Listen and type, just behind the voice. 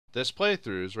This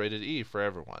playthrough is rated E for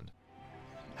everyone.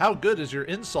 How good is your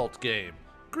insult game?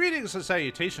 Greetings and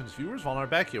salutations, viewers. Vauldemare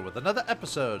back here with another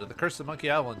episode of The Curse of Monkey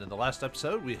Island. In the last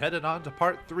episode, we headed on to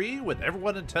part 3 with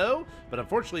everyone in tow, but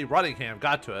unfortunately Rottingham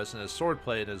got to us, and his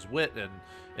swordplay and his wit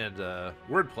and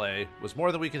wordplay was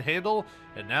more than we could handle,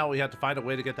 and now we have to find a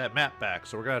way to get that map back.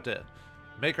 So we're going to have to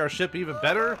make our ship even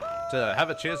better to have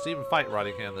a chance to even fight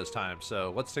Rottingham this time.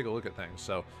 So let's take a look at things.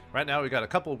 So right now we got a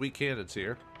couple of weak cannons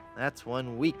here. That's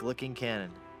one weak-looking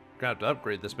cannon. Gonna have to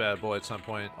upgrade this bad boy at some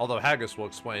point, although Haggis will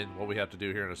explain what we have to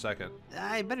do here in a second.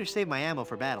 I better save my ammo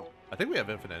for battle. I think we have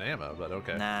infinite ammo, but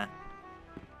okay. Nah.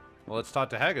 Well, let's talk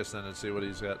to Haggis then and see what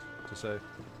he's got to say.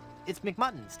 It's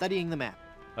McMutton studying the map.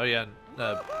 Oh yeah,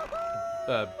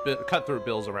 cut through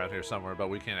Bill's around here somewhere, but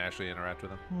we can't actually interact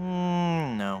with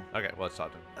him. No. Okay, well, let's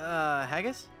talk to him.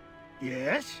 Haggis?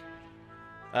 Yes?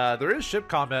 There is ship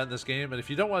combat in this game, and if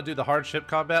you don't want to do the hard ship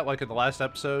combat, like in the last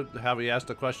episode, how we asked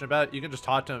a question about it, you can just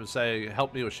talk to him and say,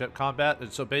 help me with ship combat.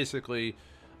 And so basically,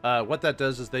 what that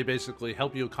does is they basically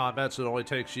help you with combat, so it only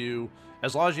takes you,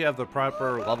 as long as you have the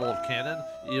proper level of cannon,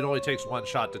 it only takes one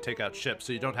shot to take out ships,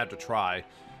 so you don't have to try,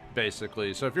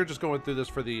 basically. So if you're just going through this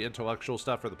for the intellectual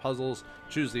stuff or the puzzles,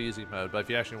 choose the easy mode. But if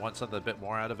you actually want something a bit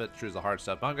more out of it, choose the hard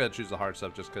stuff. I'm going to choose the hard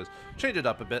stuff just because, change it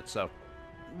up a bit, so.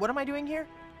 What am I doing here?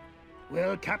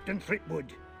 Well, Captain Threepwood,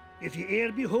 if you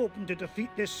e'er be hoping to defeat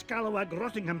this scalawag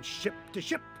Rottingham ship to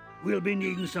ship, we'll be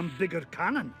needing some bigger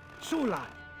cannon. So, lad,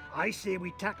 I say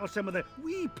we tackle some of the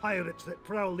wee pirates that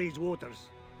prowl these waters.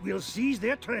 We'll seize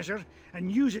their treasure and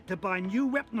use it to buy new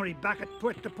weaponry back at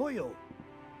Puerto Pollo.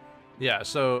 Yeah,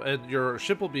 so and your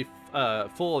ship will be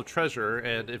full of treasure,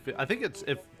 and if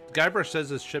Guybrush says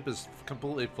his ship is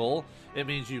completely full, it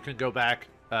means you can go back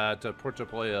to Puerto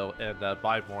Pollo and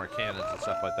buy more cannons and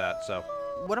stuff like that. So,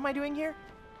 what am I doing here?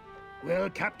 Well,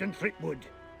 Captain Threepwood,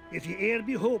 if you e'er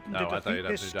be hoping to defeat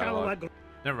this scalawag...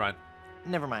 Never mind.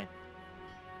 Never mind.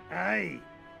 Aye.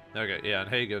 Okay, yeah, and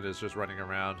Hagen is just running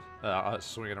around,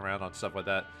 swinging around on stuff like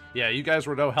that. Yeah, you guys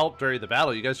were no help during the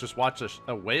battle. You guys just watched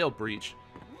a whale breach.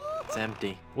 It's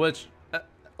empty. Which,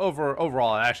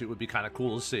 overall, actually would be kind of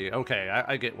cool to see. Okay,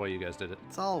 I get why you guys did it.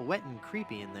 It's all wet and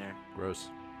creepy in there. Gross.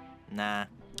 Nah.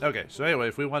 Okay, so anyway,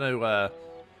 if we want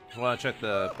to check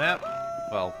the map,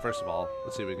 well, first of all,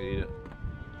 let's see if we can eat it.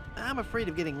 I'm afraid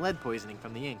of getting lead poisoning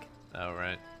from the ink. Oh,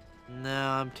 right. No,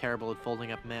 I'm terrible at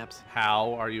folding up maps.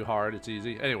 How are you hard? It's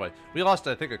easy. Anyway, we lost,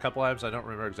 I think, a couple items. I don't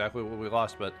remember exactly what we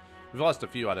lost, but we've lost a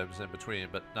few items in between,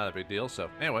 but not a big deal. So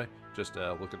anyway, just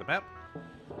look at the map,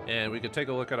 and we can take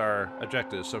a look at our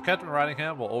objectives. So Captain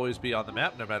Rottingham will always be on the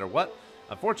map no matter what.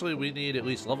 Unfortunately, we need at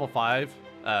least level 5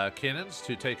 cannons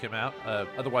to take him out.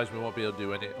 Otherwise, we won't be able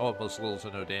to do almost little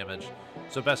to no damage.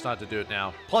 So best not to do it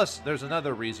now. Plus, there's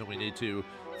another reason we need to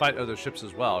fight other ships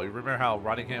as well. You remember how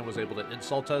Rottingham was able to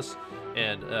insult us,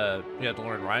 and we had to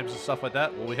learn rhymes and stuff like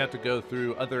that? Well, we have to go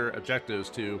through other objectives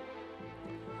to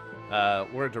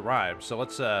learn to rhyme. So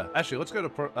let's actually let's go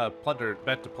to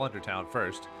back to Plunder Town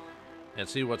first, and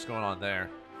see what's going on there.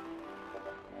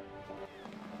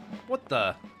 What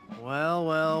the? Well,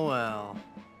 well, well.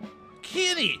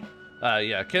 Kenny!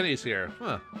 Yeah, Kenny's here.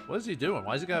 Huh. What is he doing?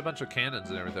 Why has he got a bunch of cannons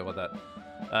and everything like that?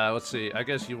 Let's see. I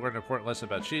guess you learned an important lesson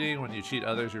about cheating. When you cheat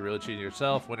others, you're really cheating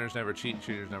yourself. Winners never cheat,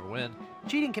 cheaters never win.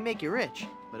 Cheating can make you rich,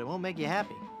 but it won't make you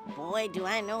happy. Boy, do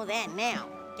I know that now.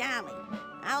 Golly,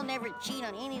 I'll never cheat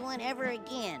on anyone ever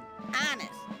again.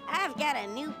 Honest, I've got a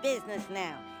new business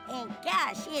now, and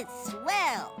gosh, it's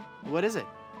swell. What is it?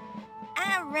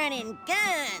 I'm running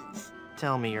guns.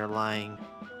 Tell me you're lying.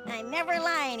 I never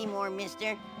lie anymore,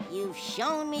 mister. You've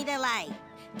shown me the light.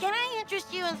 Can I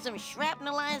interest you in some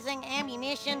shrapnelizing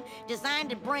ammunition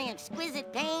designed to bring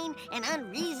exquisite pain and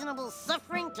unreasonable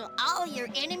suffering to all your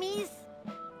enemies?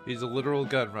 He's a literal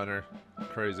gun runner.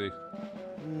 Crazy.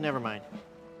 Never mind.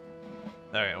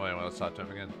 Alright, wait, let's talk to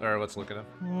him again. Or let's look at him.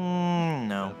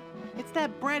 No. It's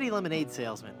that brandy lemonade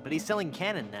salesman, but he's selling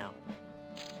cannon now.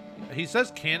 He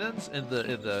says cannons in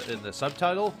the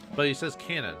subtitle, but he says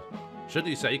cannon. Shouldn't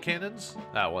he say cannons?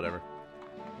 Ah, whatever.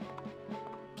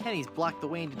 Kenny's blocked the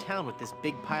way into town with this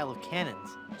big pile of cannons.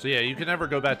 So yeah, you can never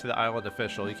go back to the island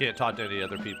official. You can't talk to any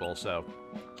other people, so.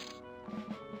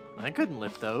 I couldn't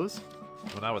lift those.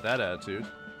 Well, not with that attitude.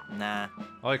 Nah.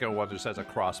 I like how one just has a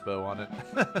crossbow on it.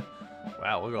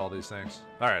 Wow, look at all these things.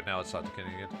 Alright, now let's talk to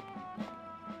Kenny again.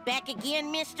 Back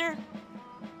again, mister?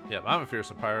 Yeah, I'm a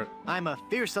fearsome pirate. I'm a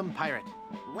fearsome pirate.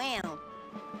 Well,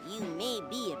 you may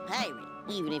be a pirate,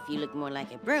 even if you look more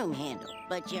like a broom handle.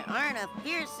 But you aren't a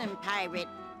fearsome pirate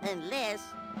unless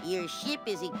your ship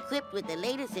is equipped with the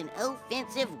latest in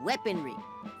offensive weaponry.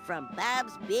 From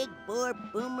Bob's Big Bore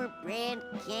Boomer brand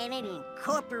Cannon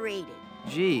Incorporated.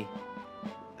 Gee,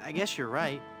 I guess you're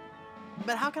right.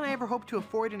 But how can I ever hope to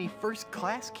afford any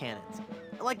first-class cannons?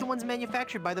 Like the ones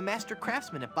manufactured by the master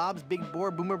craftsman at Bob's Big Bore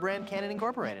Boomer Brand Cannon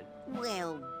Incorporated.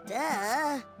 Well,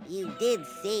 duh. You did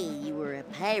say you were a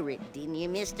pirate, didn't you,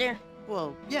 mister?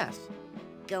 Well, yes.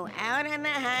 Go out on the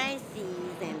high seas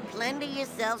and plunder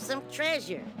yourself some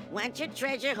treasure. Once your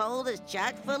treasure hold is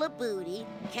chock full of booty,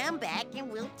 come back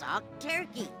and we'll talk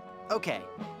turkey. Okay.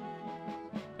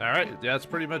 All right, that's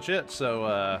pretty much it.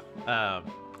 So,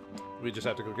 we just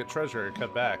have to go get treasure and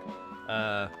come back.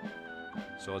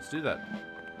 So let's do that.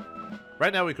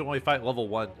 Right now, we can only fight level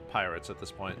 1 pirates at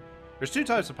this point. There's 2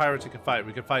 types of pirates you can fight.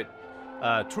 We can fight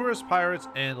tourist pirates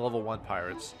and level 1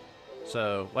 pirates.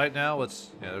 So right now,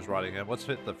 there's Rottingham. Let's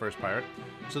hit the first pirate.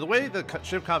 So the way the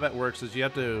ship combat works is you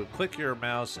have to click your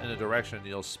mouse in a direction,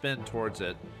 you'll spin towards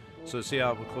it. So see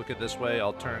how I'm clicking this way,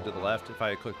 I'll turn to the left. If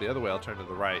I click the other way, I'll turn to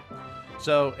the right.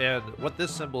 So, and what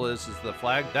this symbol is the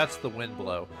flag. That's the wind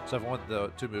blow. So if I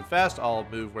want to move fast, I'll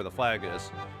move where the flag is.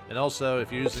 And also,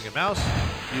 if you're using a mouse,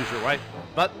 use your right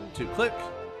button to click,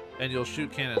 and you'll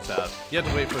shoot cannons out. You have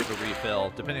to wait for it to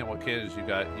refill. Depending on what cannons you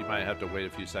got, you might have to wait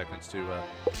a few seconds to...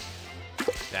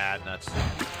 nuts.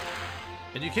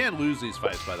 And you can lose these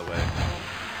fights, by the way.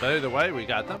 But either way, we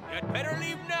got them. You'd better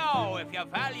leave now if you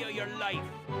value your life.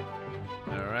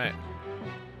 Alright.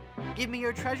 Give me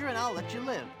your treasure and I'll let you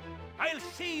live. I'll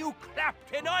see you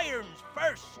clapped in irons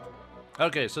first.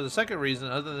 Okay, so the second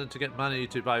reason, other than to get money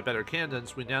to buy better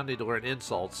cannons, we now need to learn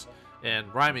insults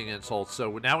and rhyming insults.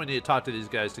 So now we need to talk to these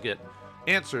guys to get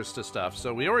answers to stuff.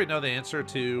 So we already know the answer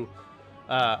to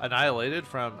Annihilated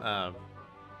from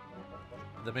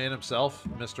the man himself,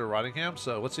 Mr. Rottingham.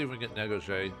 So let's see if we can get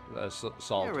negligee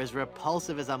solved. You're as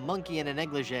repulsive as a monkey in a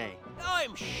negligee.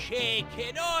 I'm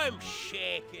shaking, I'm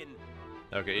shaking.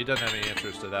 Okay, he doesn't have any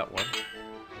answers to that one.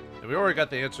 And we already got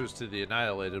the answers to the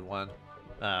Annihilated one,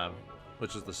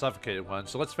 which is the suffocated one.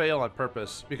 So let's fail on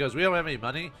purpose, because we don't have any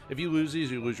money. If you lose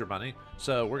these, you lose your money.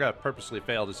 So we're going to purposely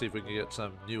fail to see if we can get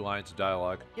some new lines of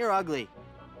dialogue. You're ugly.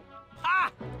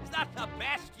 Ha! Is that the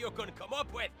best you can come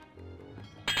up with?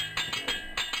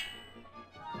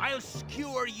 I'll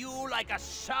skewer you like a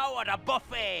sow at a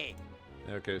buffet.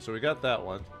 Okay, so we got that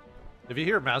one. If you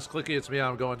hear mouse clicking, it's me.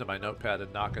 I'm going to my notepad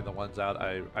and knocking the ones out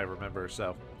I remember,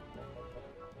 so.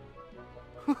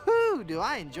 Woohoo! Do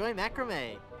I enjoy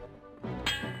macrame?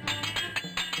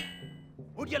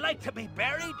 Would you like to be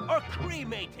buried or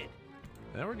cremated?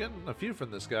 Yeah, we're getting a few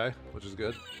from this guy, which is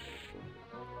good.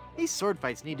 These sword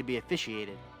fights need to be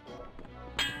officiated.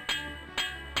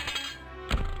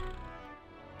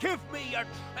 Give me your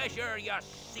treasure, you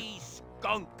sea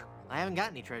skunk. I haven't got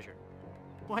any treasure.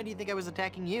 Why do you think I was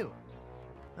attacking you?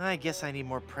 I guess I need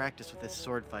more practice with this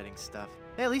sword fighting stuff.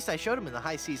 Hey, at least I showed him in the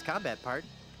high seas combat part.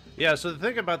 Yeah, so the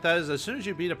thing about that is as soon as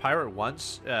you beat a pirate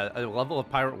once, a level of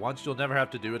pirate once, you'll never have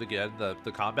to do it again.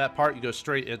 The combat part, you go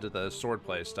straight into the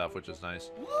swordplay stuff, which is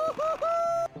nice.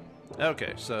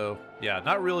 Okay, so, yeah,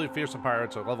 not really fearsome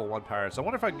pirates or level 1 pirates. I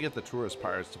wonder if I can get the tourist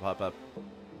pirates to pop up.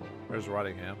 Where's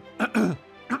Rottingham?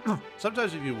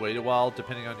 Sometimes if you wait a while,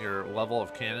 depending on your level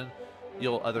of cannon,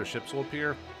 other ships will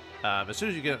appear. As soon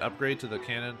as you get an upgrade to the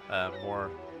cannon,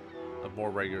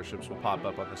 more regular ships will pop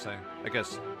up on this thing. I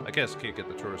guess can't get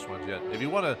the tourist ones yet. If you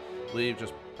want to leave,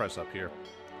 just press up here,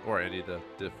 or any of the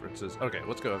differences. Okay,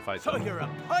 let's go and fight So them. you're a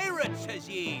pirate, says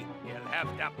ye. You'll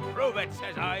have to prove it,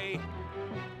 says I.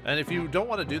 And if you don't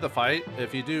want to do the fight,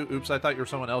 if you do, oops, I thought you were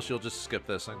someone else, you'll just skip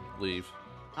this and leave.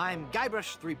 I'm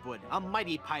Guybrush Threepwood, a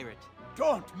mighty pirate.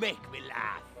 Don't make me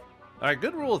laugh. All right,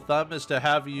 good rule of thumb is to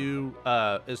have you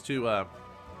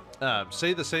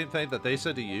say the same thing that they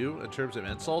said to you in terms of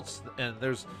insults, and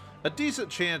there's a decent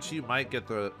chance you might get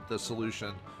the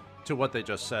solution to what they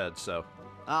just said. So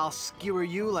I'll skewer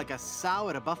you like a sow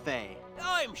at a buffet.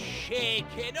 I'm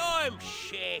shaking, I'm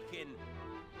shaking.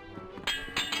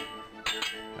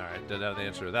 all right, didn't have the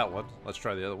answer to that one. Let's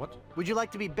try the other one. Would you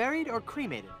like to be buried or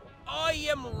cremated? I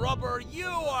am rubber, you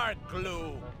are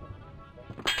glue.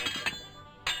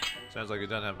 Sounds like it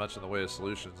doesn't have much in the way of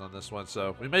solutions on this one,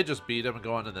 so we may just beat him and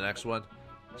go on to the next one.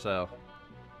 So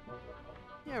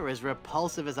You're as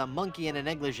repulsive as a monkey in a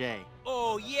negligee.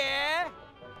 Oh, yeah?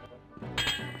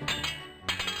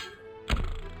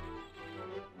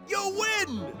 You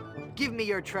win! Give me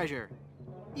your treasure.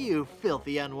 You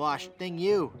filthy unwashed thing,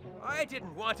 you. I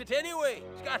didn't want it anyway.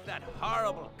 It's got that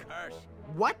horrible curse.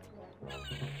 What?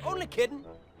 Only kidding.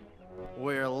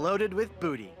 We're loaded with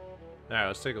booty. all right,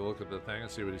 let's take a look at the thing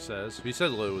and see what he says. If he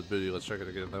said loaded with booty, let's check it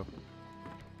again though.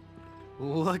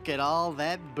 Look at all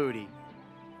that booty.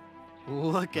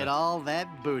 Look at all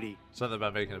that booty. Something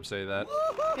about making him say that.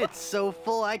 Woohoo! It's so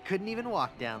full I couldn't even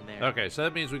walk down there. Okay, so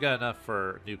that means we got enough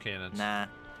for new cannons. Nah.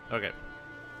 Okay.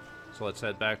 So let's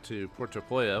head back to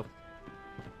Portopolio.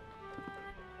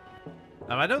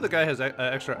 I know the guy has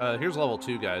extra... here's level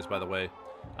 2 guys, by the way.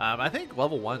 I think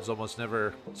level 1's almost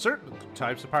never... Certain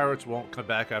types of pirates won't come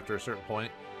back after a certain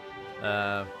point.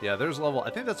 Yeah, there's level... I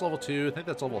think that's level 2. I think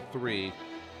that's level 3.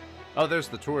 Oh, there's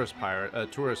the tourist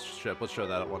pirate... tourist ship. Let's show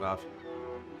that one off.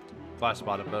 Glass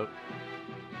bottom boat.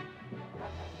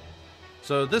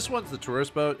 So this one's the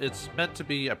tourist boat. It's meant to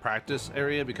be a practice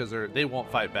area because they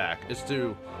won't fight back. It's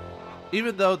to...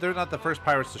 Even though they're not the first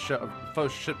pirates to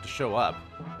first ship to show up.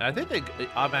 And I think they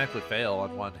automatically fail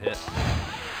on one hit.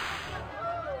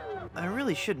 I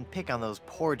really shouldn't pick on those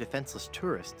poor defenseless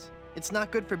tourists. It's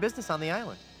not good for business on the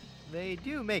island. They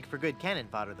do make for good cannon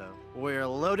fodder, though. We're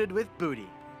loaded with booty.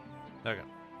 Okay.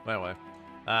 Anyway.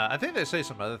 I think they say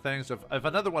some other things. If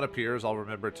another one appears, I'll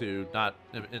remember to not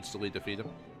instantly defeat him.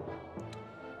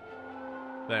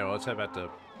 But anyway, let's head back to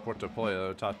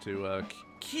Portopolio, talk to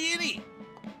Kitty!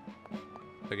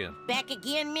 Again. Back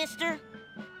again, mister?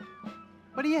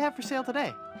 What do you have for sale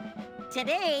today?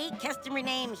 Today, customer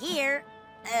name here.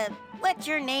 What's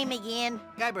your name again?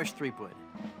 Guybrush Threepwood.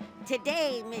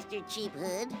 Today, Mr. Cheap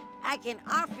Hood, I can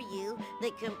offer you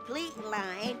the complete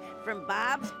line from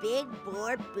Bob's Big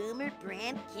Bore Boomer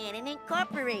Brand Cannon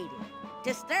Incorporated.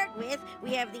 To start with,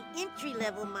 we have the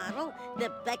entry-level model,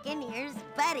 the Buccaneer's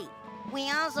Buddy.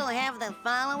 We also have the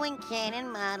following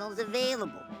cannon models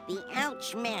available. The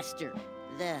Ouch Master,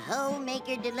 the Hoe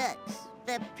Maker Deluxe,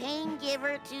 the Pain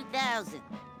Giver 2000,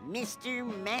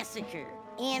 Mr. Massacre,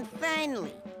 and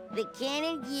finally, the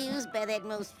cannon used by that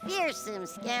most fearsome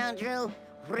scoundrel,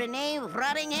 Rene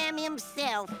Rottingham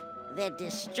himself, the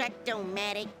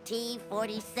Destructomatic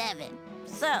T-47.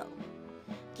 So,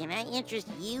 can I interest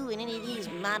you in any of these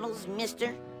models,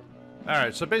 mister?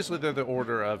 Alright, so basically they're the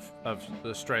order of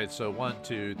the strength. So 1,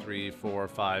 2, 3, 4,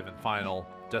 5, and final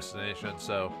destination.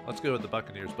 So let's go with the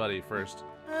Buccaneer's Buddy first.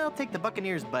 I'll take the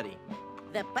Buccaneer's Buddy.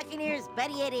 The Buccaneer's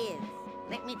Buddy it is.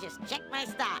 Let me just check my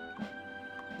stock.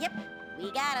 Yep,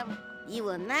 we got him. You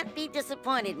will not be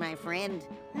disappointed, my friend.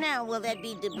 Now, will that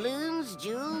be doubloons,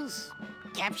 jewels,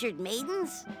 captured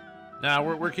maidens? Now,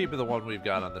 we're keeping the one we've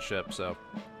got on the ship, so...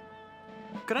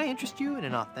 Could I interest you in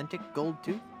an authentic gold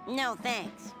tooth? No,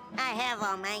 thanks. I have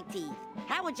all my teeth.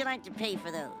 How would you like to pay for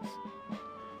those?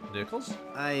 Nickels?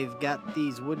 I've got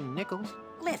these wooden nickels.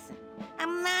 Listen,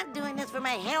 I'm not doing this for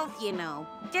my health, you know.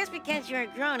 Just because you're a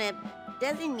grown-up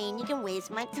doesn't mean you can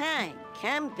waste my time.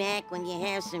 Come back when you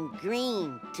have some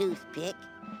green, toothpick.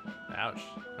 Ouch.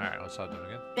 Alright, let's talk to him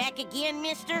again. Back again,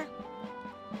 mister?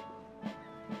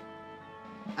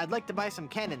 I'd like to buy some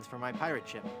cannons for my pirate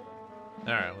ship.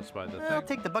 Alright, let's buy the I'll thing.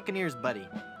 take the Buccaneer's Buddy.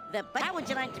 How would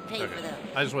you like to pay for those?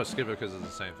 I just want to skip it because it's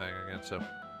the same thing again, so...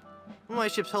 My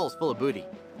ship's hull's full of booty.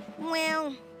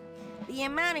 Well, the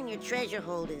amount in your treasure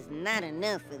hold is not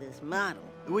enough for this model.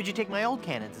 Would you take my old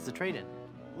cannons as a trade-in?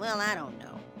 Well, I don't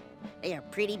know. They are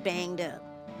pretty banged up.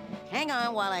 Hang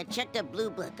on while I check the blue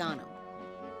book on them.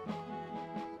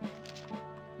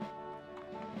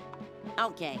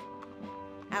 Okay.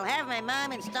 I'll have my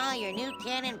mom install your new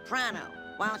cannon pronto.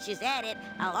 While she's at it,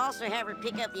 I'll also have her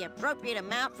pick up the appropriate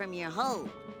amount from your hold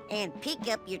and pick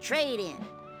up your trade-in.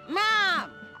 Mom!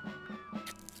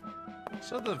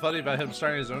 Something funny about him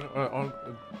starting his own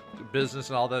business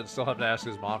and all that and still having to ask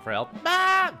his mom for help.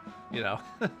 Mom! You know.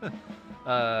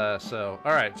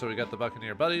 Alright, so we got the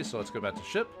Buccaneer Buddy, so let's go back to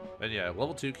ship. And yeah,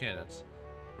 level 2 cannons.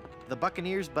 The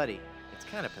Buccaneer's Buddy. It's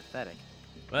kind of pathetic.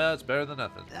 Well, it's better than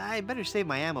nothing. I better save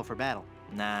my ammo for battle.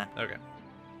 Nah. Okay.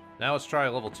 Now let's try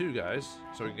level 2, guys,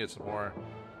 so we can get some more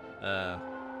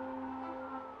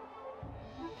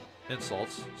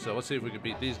insults. So let's see if we can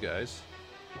beat these guys.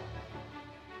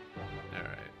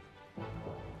 Alright.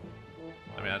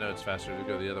 I mean, I know it's faster to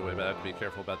go the other way, but I have to be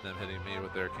careful about them hitting me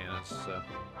with their cannons, so...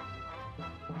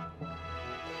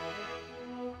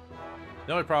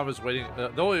 The only problem is waiting...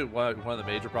 the only one of the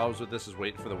major problems with this is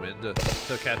waiting for the wind to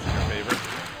catch in your favor.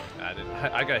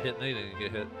 I got hit and they didn't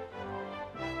get hit.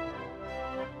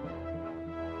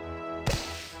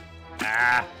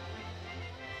 Ah!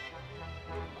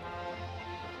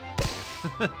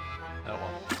 Oh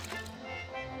well.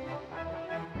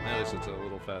 At least it's a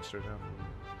little faster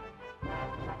now.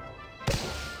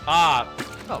 Ah!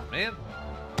 Oh man!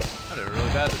 I did really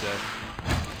bad today.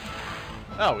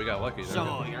 Oh, we got lucky there.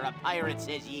 So, you're a pirate,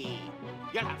 says ye.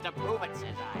 You'll have to prove it,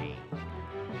 says I.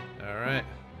 Alright.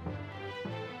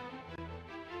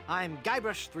 I'm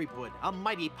Guybrush Threepwood, a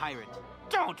mighty pirate.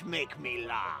 Don't make me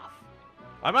laugh.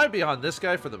 I might be on this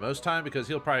guy for the most time because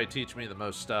he'll probably teach me the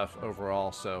most stuff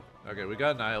overall. So, okay, we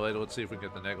got Annihilated. Let's see if we can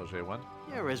get the negligee one.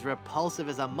 You're as repulsive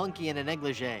as a monkey in a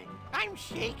negligee. I'm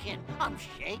shaking. I'm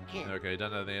shaking. Okay,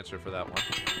 don't know the answer for that one.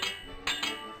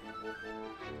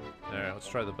 Alright, let's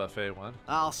try the buffet one.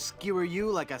 I'll skewer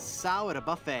you like a sow at a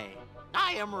buffet.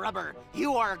 I am rubber.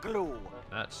 You are glue.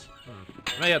 That's...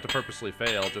 I may have to purposely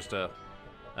fail just to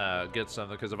get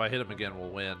something, because if I hit him again, we'll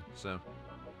win, so...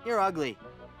 You're ugly.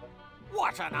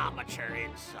 What an amateur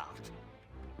insult.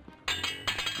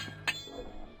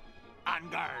 On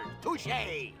guard.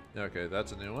 Touché. Okay,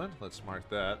 that's a new one. Let's mark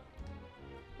that.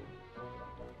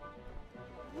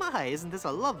 My, isn't this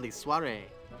a lovely soiree?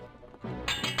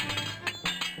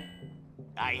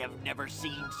 I have never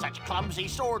seen such clumsy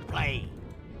swordplay.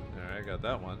 Alright, got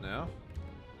that one now.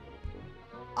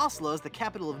 Oslo is the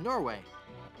capital of Norway.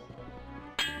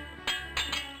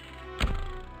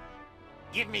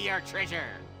 Give me your treasure.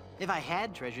 If I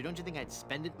had treasure, don't you think I'd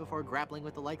spend it before grappling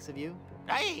with the likes of you?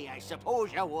 Hey, I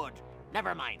suppose you would.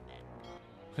 Never mind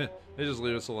then. They just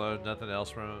leave us alone. Nothing else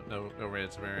from it. No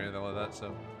ransomware or anything like that,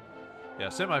 so... Yeah,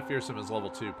 Semi-Fearsome is level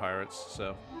 2 pirates,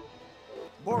 so...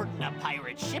 Boarding a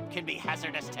pirate ship can be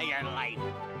hazardous to your life.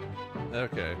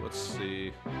 Okay, let's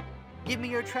see. Give me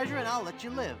your treasure and I'll let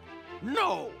you live.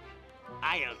 No!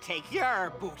 I'll take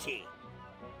your booty.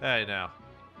 Hey, now.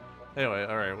 Anyway,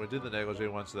 alright, we did the negligee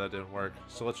one, so that didn't work.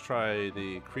 So let's try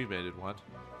the cremated one.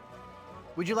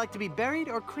 Would you like to be buried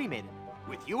or cremated?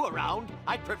 With you around,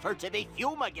 I'd prefer to be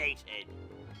fumigated.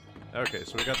 Okay,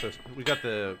 so we got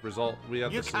the result. We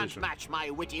got You the can't solution. match my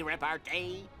witty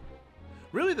repartee.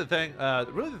 Really, the thing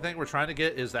we're trying to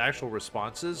get is the actual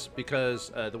responses, because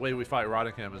the way we fight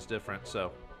Rottingham is different.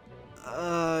 So.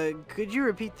 Could you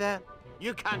repeat that?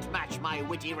 You can't match my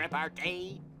witty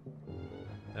repartee.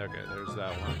 Okay, there's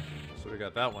that one. So we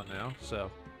got that one now. So.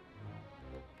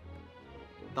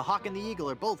 The hawk and the eagle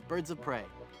are both birds of prey.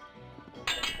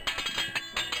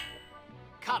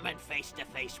 Coming face to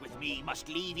face with me must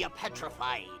leave you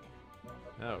petrified.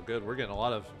 Oh, good. We're getting a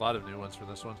lot of new ones for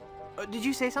this one. Did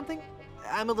you say something?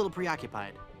 I'm a little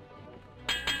preoccupied.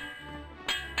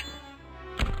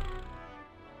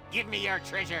 Give me your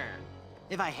treasure.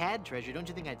 If I had treasure, don't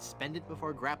you think I'd spend it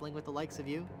before grappling with the likes of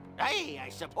you? Hey, I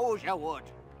suppose you would.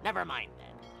 Never mind then.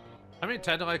 I mean,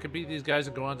 technically I could beat these guys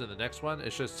and go on to the next one.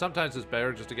 It's just sometimes it's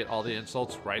better just to get all the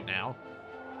insults right now.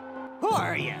 Who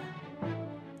are you?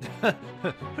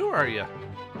 Who are you?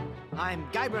 I'm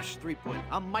Guybrush Threepwood,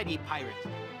 a mighty pirate.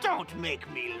 Don't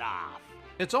make me laugh.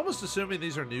 It's almost assuming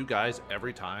these are new guys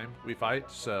every time we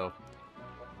fight, so...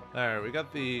 Alright, we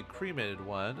got the cremated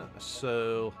one,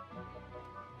 so...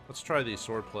 Let's try the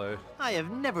swordplay. I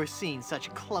have never seen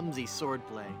such clumsy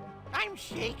swordplay. I'm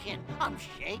shaking. I'm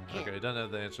shaking. Okay, don't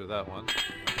have the answer to that one.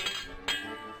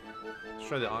 Let's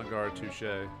try the en garde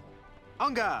touche.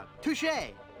 En garde,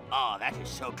 touché. Oh, that is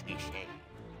so cliche.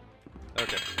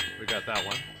 Okay, we got that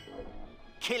one.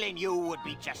 Killing you would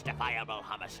be justifiable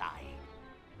homicide.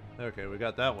 Okay, we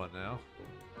got that one now.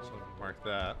 So mark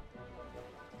that.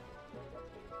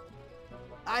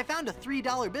 I found a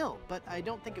 $3 bill, but I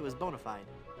don't think it was bona fide.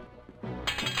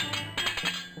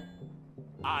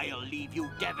 I'll leave you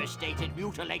devastated,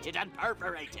 mutilated, and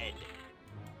perforated.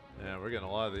 Yeah, we're getting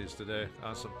a lot of these today.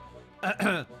 Awesome.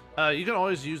 You can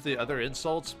always use the other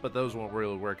insults, but those won't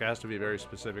really work. It has to be a very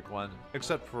specific one,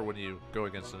 except for when you go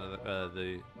against another,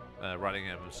 the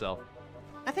Rottingham himself.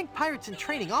 I think pirates in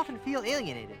training often feel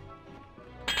alienated.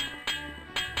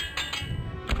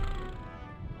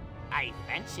 I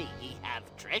fancy ye have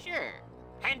treasure.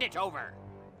 Hand it over.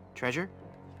 Treasure?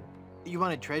 You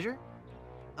wanted treasure?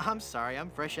 I'm sorry,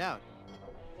 I'm fresh out.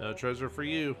 No treasure for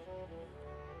you.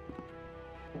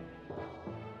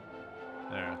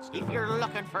 There, let's do If it. you're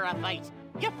looking for a fight,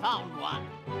 you found one.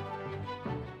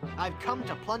 I've come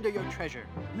to plunder your treasure.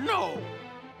 No!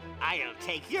 I'll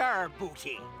take your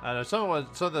booty. I know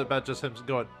something about just him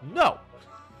going no.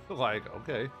 Like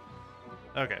okay,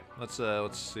 let's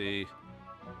see.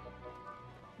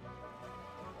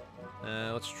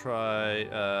 Let's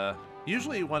try.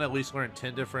 Usually, you want to at least learn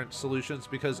 10 different solutions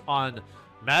because on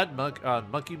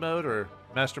Monkey Mode or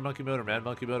Master Monkey Mode or Mad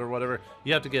Monkey Mode or whatever,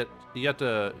 you have to get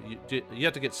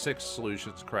 6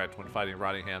 solutions correct when fighting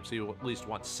Rottingham. So you at least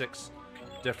want 6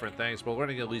 different things. But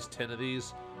learning at least 10 of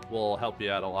these will help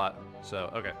you out a lot.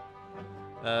 So okay,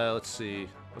 let's see.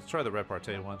 Let's try the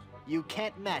repartee one. You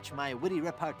can't match my witty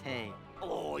repartee.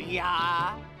 Oh,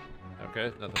 yeah?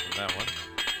 Okay, nothing from that one.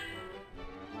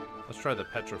 Let's try the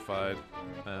petrified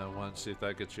one, see if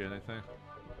that gets you anything.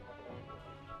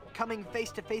 Coming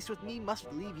face to face with me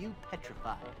must leave you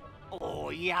petrified. Oh,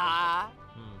 yeah?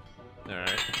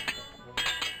 Alright.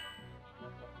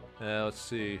 Let's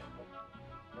see.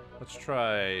 Let's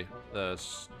try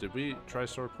this. Did we try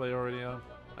swordplay already on?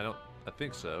 I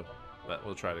think so, but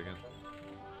we'll try it again.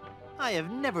 I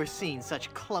have never seen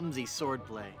such clumsy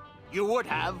swordplay. You would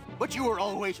have, but you were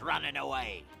always running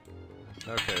away.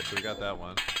 Okay, so we got that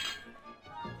one.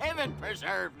 Heaven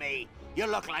preserve me. You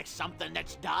look like something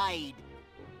that's died.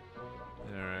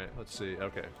 Alright, let's see.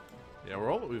 Okay. Yeah,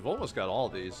 we've almost got all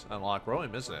these unlocked. We're only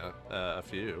missing a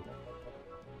few.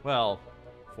 Well,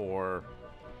 4,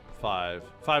 5.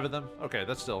 5 of them? Okay,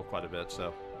 that's still quite a bit,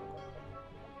 so.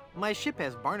 My ship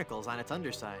has barnacles on its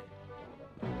underside.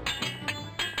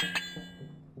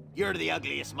 You're the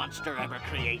ugliest monster ever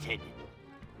created.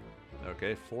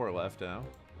 Okay, 4 left now.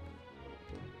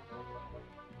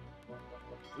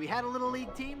 We had a little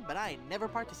league team, but I never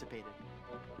participated.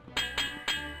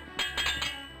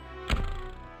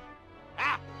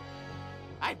 Ah!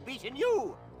 I've beaten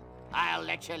you! I'll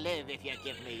let you live if you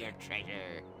give me your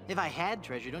treasure. If I had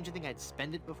treasure, don't you think I'd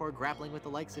spend it before grappling with the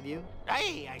likes of you?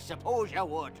 Hey, I suppose you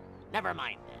would. Never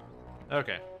mind then.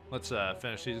 Okay, let's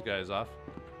finish these guys off.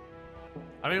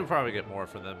 I mean, we'll probably get more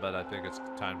from them, but I think it's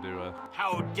time to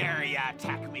How dare you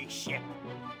attack me, ship?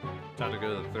 time to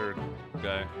go to the third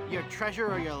guy. Your treasure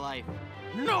or your life?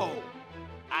 No!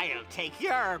 I'll take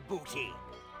your booty.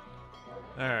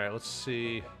 Alright, let's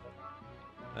see.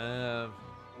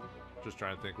 Just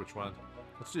trying to think which one.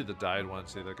 Let's do the dyed one,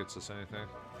 see if that gets us anything.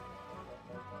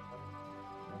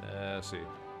 Let's see.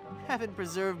 Heaven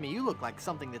preserve me, you look like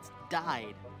something that's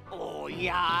died. Oh,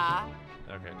 yeah?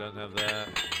 Okay, doesn't have that.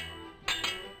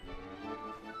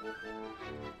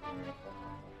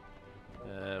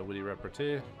 Witty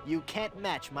repartee. You can't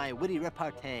match my witty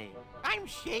repartee. I'm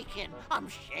shaking. I'm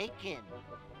shaking.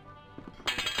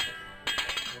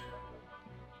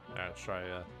 Alright, let's try,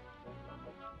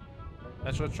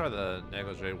 actually, let's try the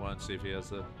negligee one, see if he has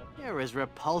the... You're as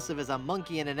repulsive as a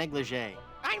monkey in a negligee.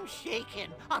 I'm shaking.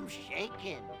 I'm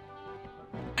shaking.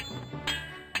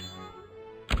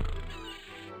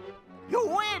 You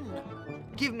win!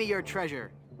 Give me your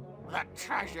treasure. The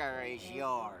treasure is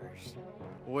yours.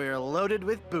 We're loaded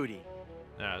with booty.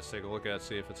 Alright, let's take a look at it,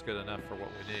 see if it's good enough for what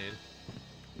we need.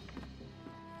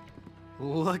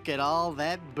 Look at all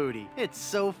that booty. It's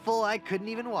so full I couldn't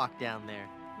even walk down there.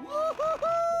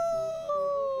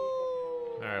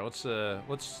 Alright,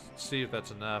 let's see if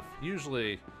that's enough.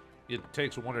 Usually, it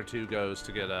takes 1 or 2 goes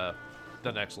to get the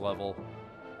next level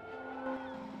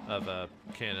of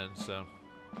cannon, so...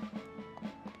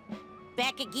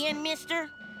 Back again, mister?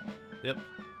 Yep.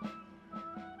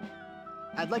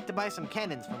 I'd like to buy some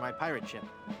cannons for my pirate ship.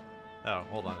 Oh,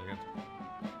 hold on again.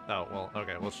 Oh, well,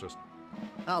 okay, let's just...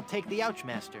 I'll take the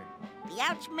Ouchmaster. The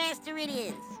Ouchmaster it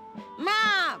is.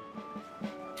 Mom!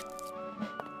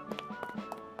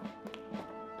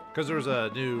 Because there was a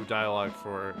new dialogue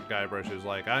for Guybrush who's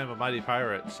like, I am a mighty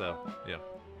pirate, so, yeah.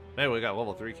 Maybe we got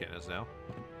level 3 cannons now.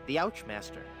 The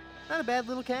Ouchmaster. Not a bad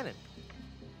little cannon.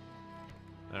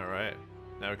 Alright.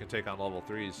 Now we can take on level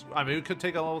 3s. I mean, we could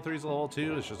take on level 3s and level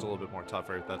 2. It's just a little bit more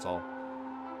tougher, that's all.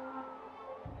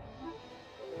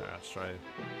 Alright, let's try it.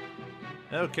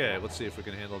 Okay, let's see if we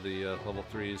can handle the level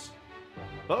 3s.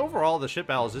 But overall, the ship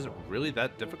battles isn't really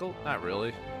that difficult. Not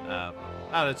really.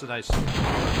 It's a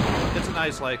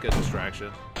nice, like, a distraction.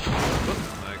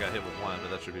 Oops, I got hit with 1, but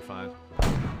that should be fine.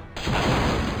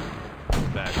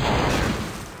 Back.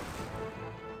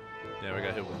 Yeah, we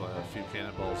got hit with a few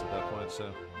cannonballs at that point,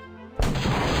 so...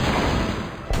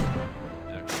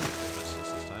 Yeah, we missed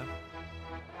this time.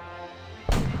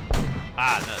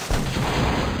 Ah,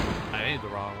 no. I aimed the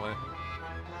wrong way.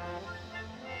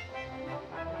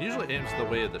 Usually aims the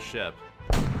way of the ship.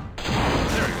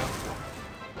 There we go.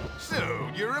 So,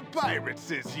 you're a pirate,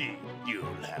 says ye. You'll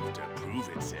have to prove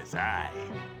it, says I.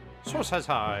 Source says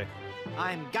hi.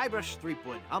 I'm Guybrush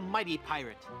Threepwood, a mighty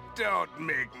pirate. Don't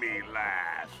make me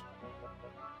laugh.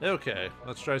 Okay,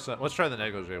 let's try the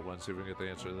negligee one, see if we can get the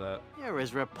answer to that. You're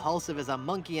as repulsive as a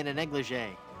monkey in a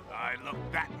negligee. I look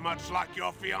that much like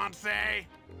your fiancé?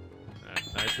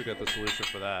 Alright, nice, we got the solution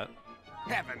for that.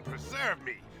 Heaven preserve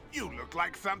me. You look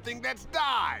like something that's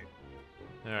died.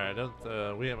 Alright,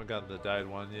 we haven't gotten the dyed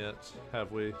one yet,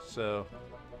 have we? So,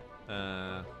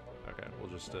 okay, we'll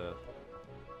just,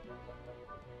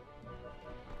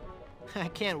 I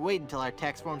can't wait until our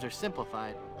tax forms are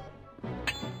simplified.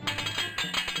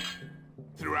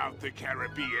 Throughout the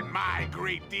Caribbean, my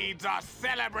great deeds are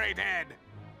celebrated.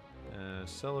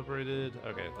 Celebrated.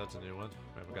 Okay, that's a new one.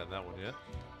 We haven't gotten that one yet.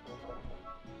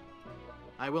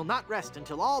 I will not rest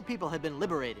until all people have been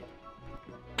liberated.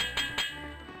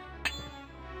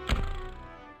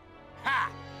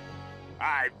 Ha!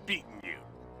 I've beaten you.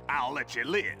 I'll let you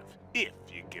live if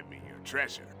you give me your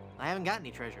treasure. I haven't got any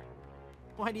treasure.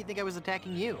 Why do you think I was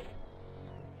attacking you?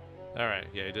 Alright,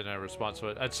 yeah, he didn't have a response to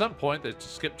it. At some point, they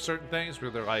skipped certain things where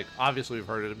they're like, obviously we've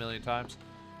heard it a million times.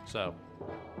 So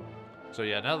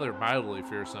yeah, now they're mildly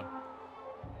fearsome.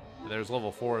 And there's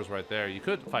level 4s right there. You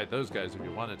could fight those guys if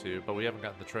you wanted to, but we haven't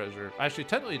gotten the treasure. Actually,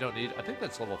 technically you don't need, I think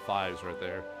that's level 5s right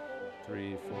there.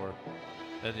 3, 4.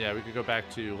 And yeah, we could go back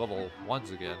to level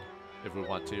 1s again if we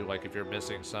want to, like if you're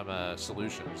missing some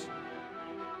solutions.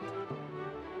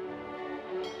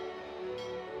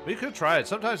 We could try it.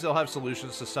 Sometimes they'll have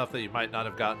solutions to stuff that you might not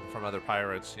have gotten from other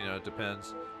pirates. You know, it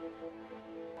depends.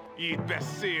 You'd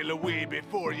best sail away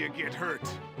before you get hurt.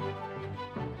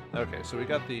 Okay, so we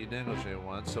got the negligee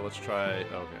one, so let's try...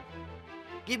 Okay.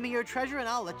 Give me your treasure and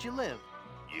I'll let you live.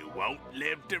 You won't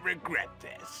live to regret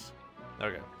this.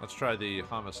 Okay, let's try the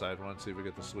homicide one, see if we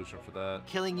get the solution for that.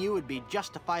 Killing you would be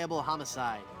justifiable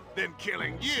homicide. Then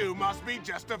killing you must be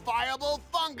justifiable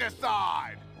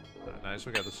fungicide. Nice,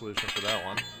 we got the solution for that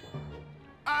one.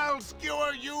 I'll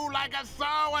skewer you like a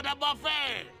sow at a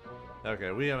buffet.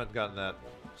 Okay, we haven't gotten that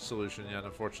solution yet,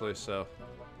 unfortunately, so...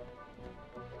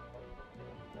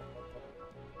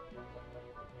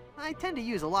 I tend to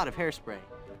use a lot of hairspray.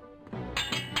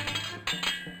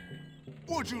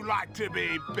 Would you like to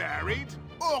be buried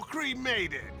or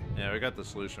cremated? Yeah, we got the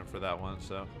solution for that one,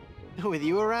 so... With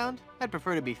you around, I'd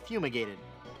prefer to be fumigated.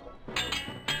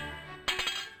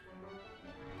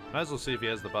 Might as well see if he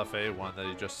has the buffet one that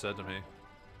he just said to me.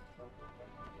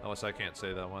 Unless I can't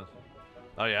say that one.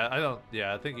 Oh yeah, I don't...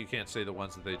 Yeah, I think you can't say the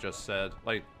ones that they just said.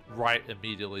 Like, right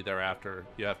immediately thereafter.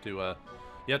 You have to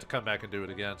come back and do it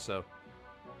again, so...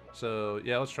 So,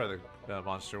 yeah, let's try the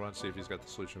monster one, see if he's got the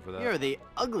solution for that. You're the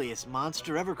ugliest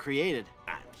monster ever created.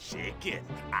 I'm shaking.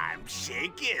 I'm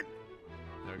shaking.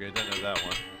 Okay, didn't know that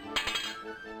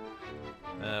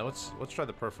one. Let's try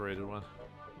the perforated one.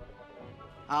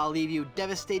 I'll leave you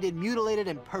devastated, mutilated,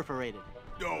 and perforated.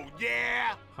 Oh,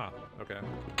 yeah? Huh, okay.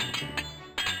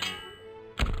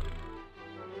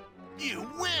 You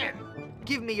win!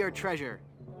 Give me your treasure,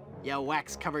 you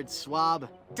wax-covered swab.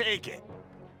 Take it.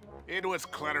 It was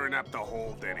cluttering up the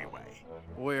hold anyway.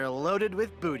 We're loaded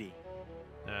with booty.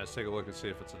 Let's take a look and see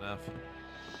if it's enough.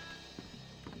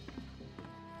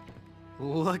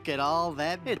 Look at all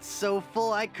that. It's so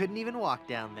full I couldn't even walk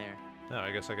down there. Oh,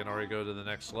 I guess I can already go to the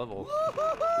next level.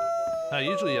 Now,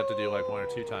 usually you have to do like 1 or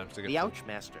 2 times to get... The Ouch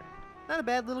Master. Not a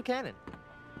bad little cannon.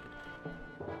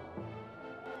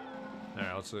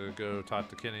 Alright, let's go talk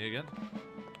to Kenny again.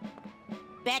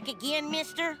 Back again,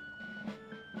 mister?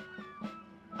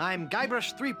 I'm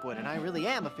Guybrush Threepwood, and I really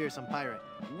am a fearsome pirate.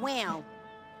 Well,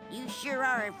 you sure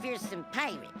are a fearsome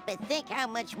pirate, but think how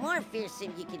much more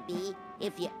fearsome you could be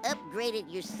if you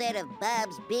upgraded your set of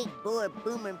Bob's Big Bore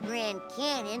Boomerang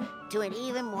cannon to an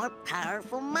even more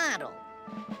powerful model.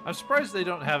 I'm surprised they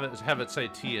don't have it say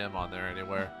TM on there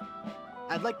anywhere.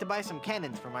 I'd like to buy some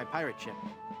cannons for my pirate ship.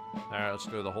 Alright, let's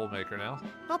go to the Hole Maker now.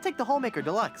 I'll take the Hole Maker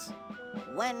Deluxe.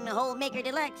 One Hole Maker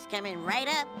Deluxe coming right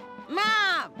up.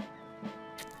 Mom!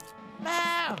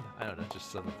 Mom! I don't know,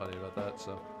 just something funny about that,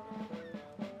 so...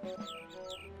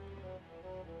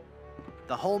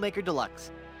 The Hole Maker Deluxe.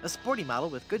 A sporty model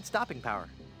with good stopping power.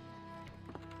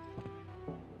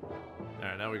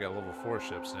 Alright, now we got level 4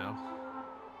 ships now.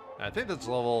 I think that's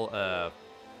level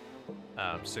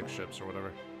 6 ships or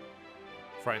whatever.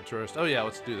 Frightened Tourist. Oh yeah,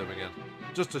 let's do them again.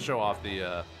 Just to show off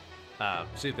the,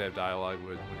 see if they have dialogue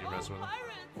when you mess with them.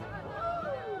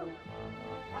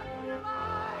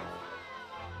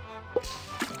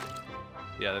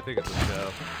 Yeah, they think it's a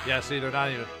show. Yeah, see, they're not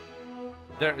even...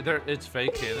 It's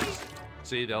fake cannons.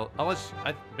 See,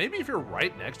 maybe if you're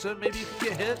right next to them, maybe you can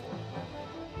get hit.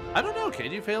 I don't know,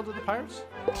 can you fail to the pirates?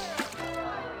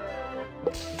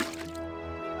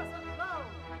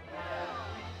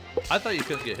 I thought you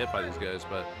couldn't get hit by these guys,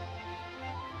 but...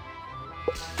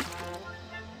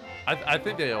 I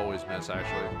think they always miss,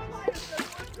 actually.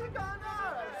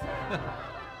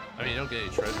 I mean, you don't get any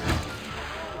treasure.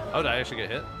 Oh, did I actually get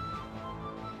hit?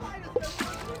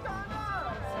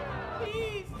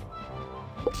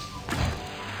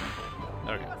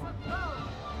 Okay.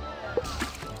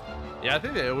 Yeah, I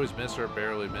think they always miss or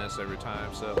barely miss every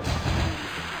time, so...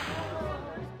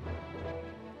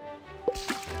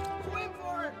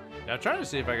 Yeah, I'm trying to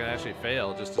see if I can actually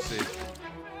fail, just to see.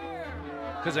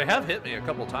 Because they have hit me a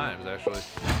couple times, actually.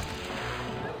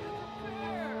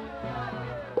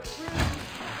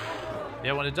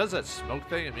 Yeah, when it does that smoke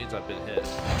thing, it means I've been hit.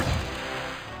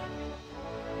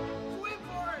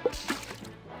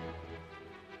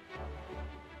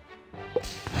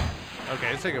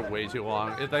 Okay, it's taking way too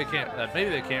long. If they can't, maybe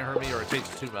they can't hurt me, or it takes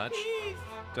too much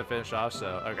to finish off.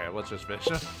 So, okay, let's just finish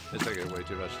them. It's taking way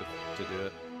too much to do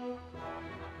it.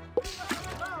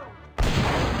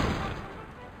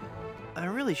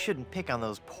 really shouldn't pick on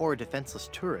those poor defenseless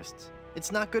tourists.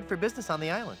 It's not good for business on the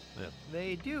island. Yeah.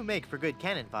 They do make for good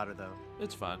cannon fodder, though.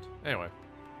 It's fun. Anyway.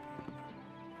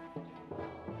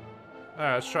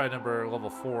 Alright, let's try level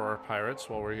 4 pirates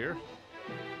while we're here.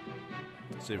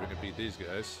 Let's see if we can beat these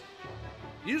guys.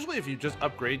 Usually if you just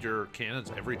upgrade your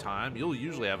cannons every time, you'll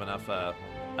usually have enough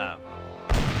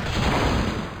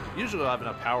usually you'll have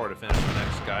enough power to finish the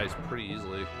next guys pretty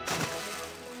easily.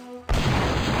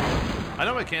 I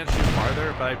know I can't shoot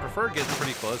farther, but I prefer getting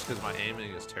pretty close because my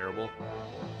aiming is terrible.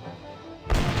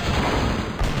 I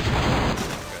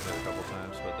got hit a couple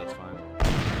times, but that's fine.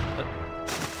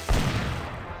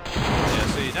 Yeah,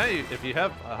 see, now if you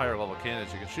have a higher level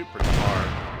cannons, you can shoot pretty far.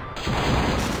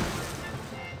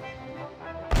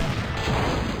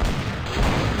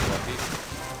 Lucky.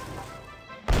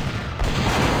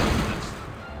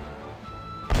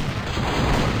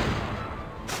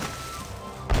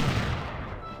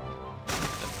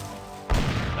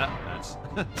 That's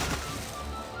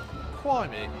Why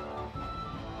me?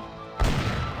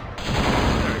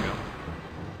 There we go.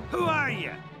 Who are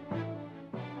you?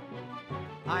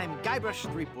 I'm Guybrush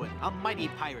Threepwood, a mighty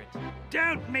pirate.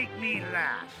 Don't make me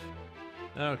laugh.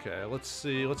 Okay, let's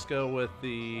see. Let's go with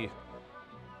the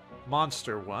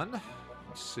monster one.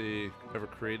 Let's see. Ever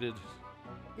created?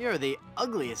 You're the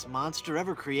ugliest monster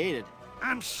ever created.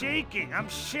 I'm shaking. I'm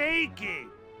shaking.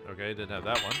 Okay, didn't have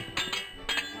that one.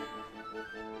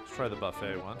 Let's try the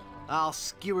buffet one. I'll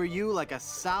skewer you like a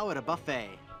sow at a buffet.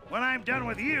 When I'm done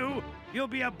with you, you'll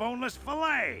be a boneless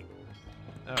fillet.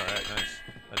 Alright, nice.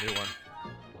 A new one.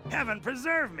 Heaven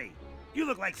preserve me. You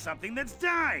look like something that's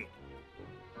died.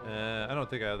 I don't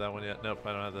think I have that one yet. Nope,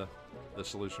 I don't have the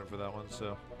solution for that one,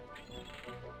 so.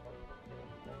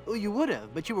 Well, you would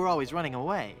have, but you were always running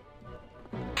away.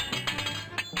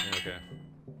 Okay.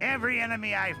 Every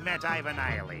enemy I've met, I've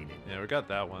annihilated. Yeah, we got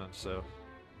that one, so.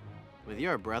 With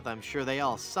your breath, I'm sure they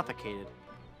all suffocated.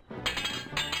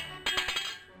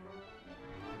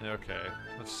 Okay,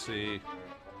 let's see.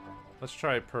 Let's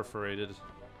try perforated.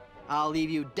 I'll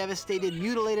leave you devastated,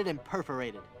 mutilated, and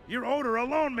perforated. Your odor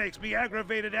alone makes me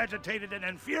aggravated, agitated, and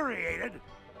infuriated.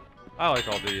 I like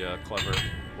all the clever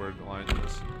word lines in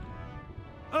this.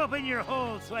 Open your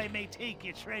hole so I may take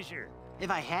your treasure. If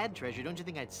I had treasure, don't you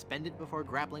think I'd spend it before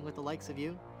grappling with the likes of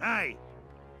you? Aye.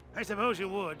 I suppose you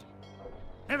would.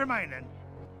 Never mind then.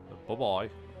 Bye-bye.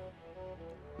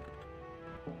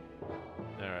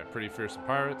 Alright, pretty fearsome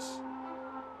pirates.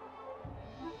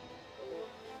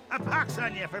 A pox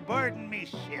on you for boarding me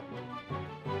ship.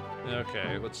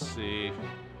 Okay, let's see.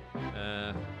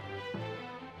 I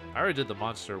already did the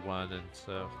monster one, and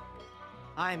so.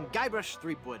 I'm Guybrush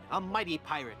Threepwood, a mighty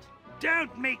pirate.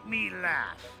 Don't make me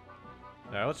laugh.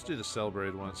 Alright, let's do the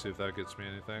celebrated one, see if that gets me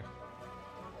anything.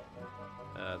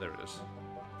 There it is.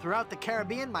 Throughout the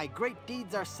Caribbean, my great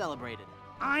deeds are celebrated.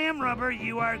 I am rubber,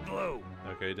 you are glue.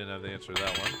 Okay, didn't have the answer to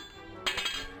that one.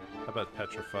 How about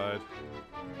petrified?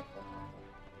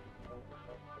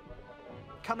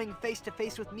 Coming face to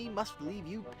face with me must leave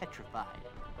you petrified.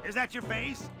 Is that your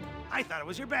face? I thought it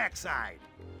was your backside.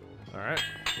 Alright,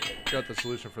 got the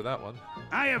solution for that one.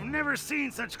 I have never seen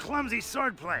such clumsy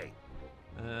swordplay.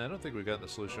 I don't think we got the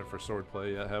solution for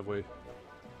swordplay yet, have we?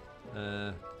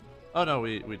 Oh no,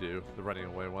 we do. The running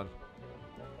away one.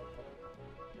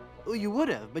 Well, you would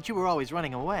have, but you were always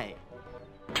running away.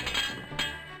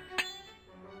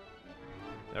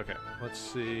 Okay, let's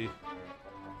see.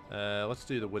 Let's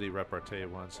do the witty repartee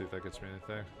one, see if that gets me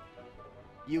anything.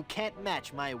 You can't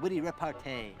match my witty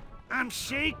repartee. I'm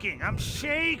shaking. I'm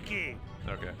shaking.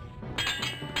 Okay.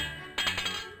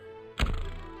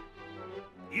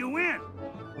 You win.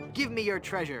 Give me your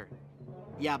treasure,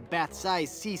 ya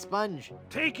bat-sized sea sponge.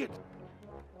 Take it.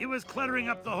 It was cluttering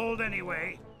up the hold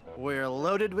anyway. We're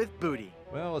loaded with booty.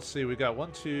 Well, let's see. We got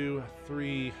 1, 2,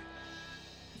 3,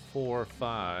 4,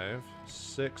 5,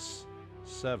 6,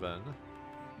 7,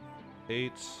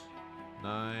 8,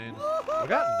 9. We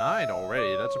got 9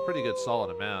 already. That's a pretty good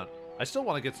solid amount. I still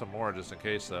want to get some more just in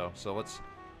case, though. So let's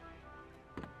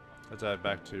dive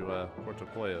back to Puerto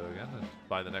Pollo again and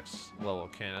buy the next level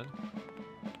of cannon.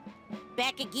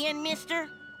 Back again, mister?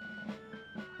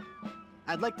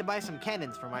 I'd like to buy some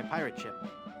cannons for my pirate ship.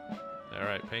 All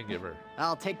right, Pain Giver.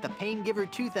 I'll take the Pain Giver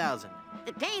 2000.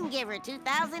 The Pain Giver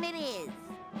 2000 it is.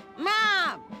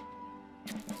 Mom!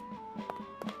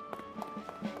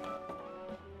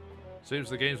 Seems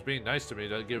the game's being nice to me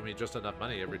to give me just enough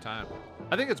money every time.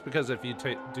 I think it's because if you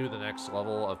do the next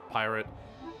level of pirate,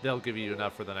 they'll give you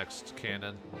enough for the next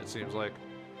cannon, it seems like.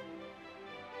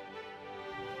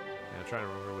 Yeah, I'm trying to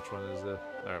remember which one is the...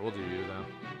 Alright, we'll do you now.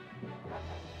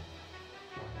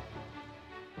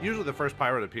 usually the first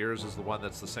pirate appears is the one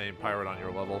that's the same pirate on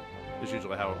your level. Is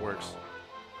usually how it works.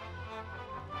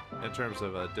 In terms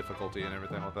of difficulty and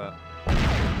everything like that.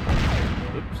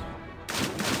 Oops.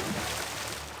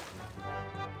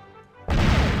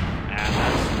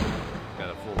 Got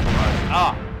a full barrage.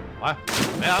 Ah! What?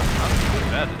 Man, I'm doing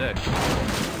bad today.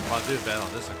 Well, I'm doing bad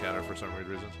on this encounter for some weird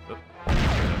reasons. Oop.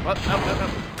 What? No.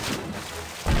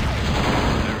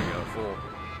 There we go. Full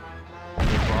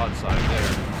broadside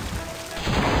there.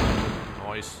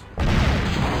 Nice.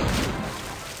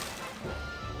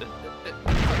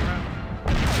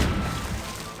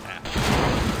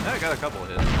 I got a couple of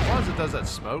hits. As long as it does that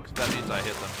smoke, that means I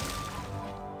hit them.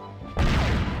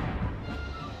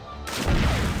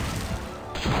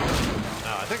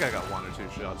 No, I think I got 1 or 2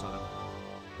 shots on it.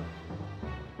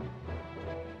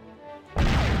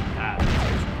 Ah,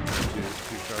 too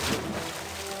sharp.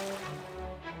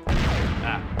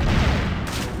 Ah.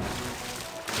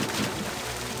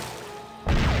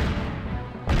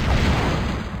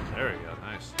 There we go,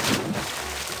 nice.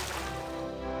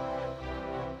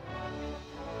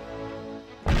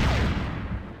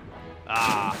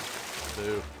 Ah,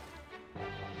 boo.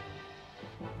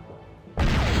 I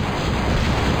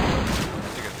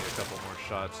think I need a couple more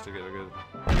shots to get a good.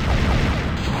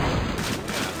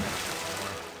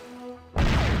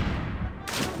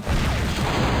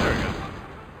 There we go.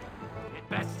 You'd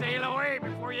best sail away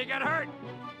before you get hurt.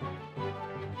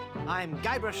 I'm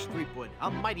Guybrush Threepwood,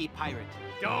 a mighty pirate.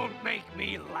 Don't make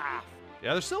me laugh.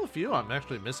 Yeah, there's still a few I'm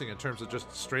actually missing in terms of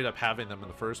just straight up having them in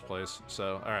the first place.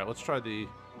 So, all right, let's try the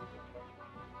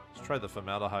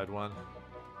formaldehyde one.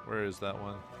 Where is that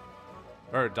one?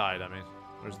 Or died, I mean.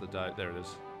 Where's the died? There it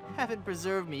is. Heaven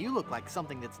preserve me, you look like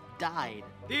something that's died.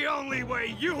 The only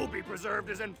way you'll be preserved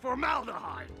is in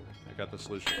formaldehyde. I got the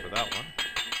solution for that one.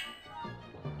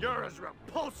 You're as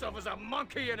repulsive as a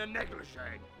monkey in a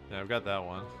negligee. Yeah, I've got that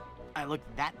one. I look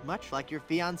that much like your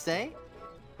fiancé?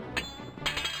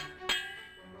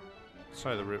 Let's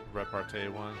try the repartee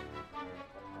one.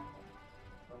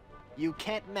 You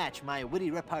can't match my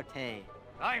witty repartee.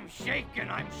 I'm shaking.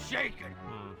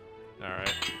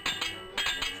 Alright.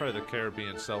 Try the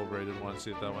Caribbean celebrated one,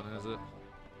 see if that one has it.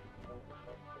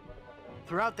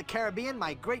 Throughout the Caribbean,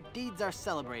 my great deeds are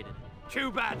celebrated.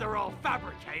 Too bad they're all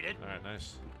fabricated. Alright,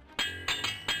 nice.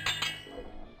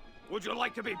 Would you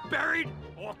like to be buried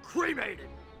or cremated?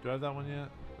 Do I have that one yet?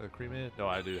 The cremated? No,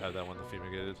 I do have that one, the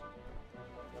fumigated.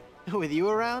 With you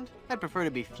around, I'd prefer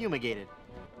to be fumigated.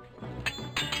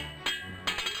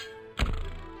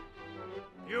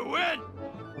 You win!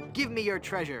 Give me your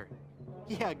treasure.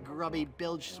 Yeah, grubby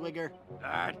bilge swigger.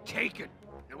 Take it.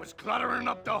 It was cluttering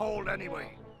up the hold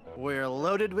anyway. We're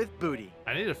loaded with booty.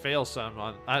 I need to fail some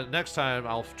on... next time,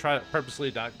 I'll try to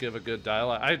purposely not give a good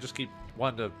dialogue. I just keep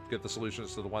wanting to get the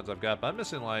solutions to the ones I've got, but I'm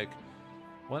missing like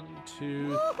 1,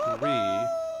 2, 3.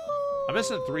 I'm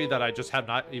missing 3 that I just have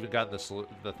not even gotten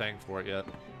the thing for it yet.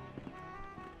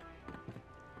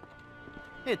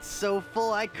 It's so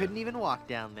full I couldn't even walk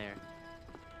down there.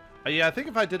 Yeah, I think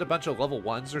if I did a bunch of level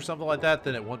 1s or something like that,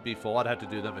 then it wouldn't be full. I'd have to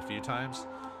do them a few times.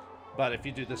 But if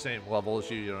you do the same level as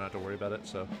you don't have to worry about it,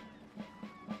 so...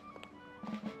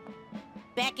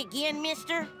 Back again,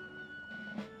 mister?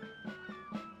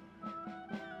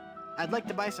 I'd like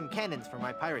to buy some cannons for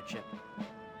my pirate ship.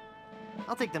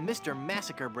 I'll take the Mr.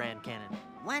 Massacre brand cannon.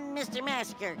 One Mr.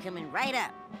 Massacre coming right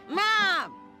up.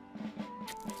 Mom!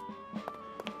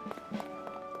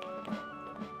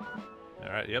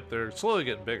 Alright, yep, they're slowly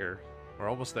getting bigger. We're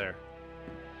almost there.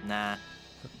 Nah.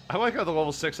 I like how the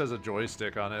level 6 has a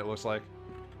joystick on it, it looks like.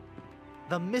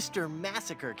 The Mr.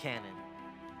 Massacre cannon.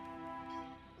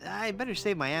 I better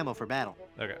save my ammo for battle.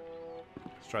 Okay.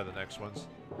 Let's try the next ones.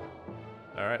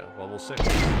 Alright, level 6.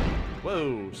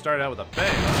 Whoa, started out with a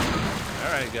bang.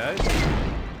 Alright, guys.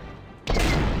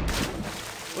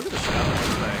 Look at the sound of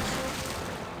those things.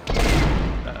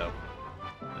 Uh-oh.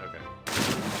 Okay.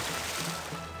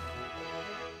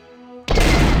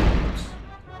 Oops.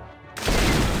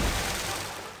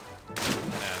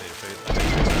 Nah, I need to face that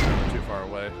too far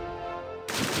away.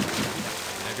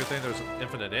 Yeah, good thing there's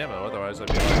infinite ammo, otherwise I'd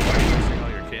be like, why are you wasting all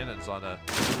your cannons on that?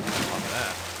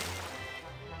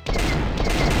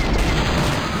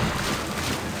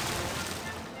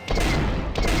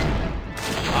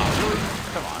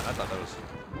 Come on, I thought that was...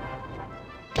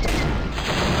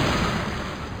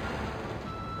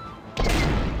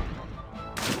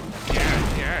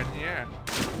 Yeah.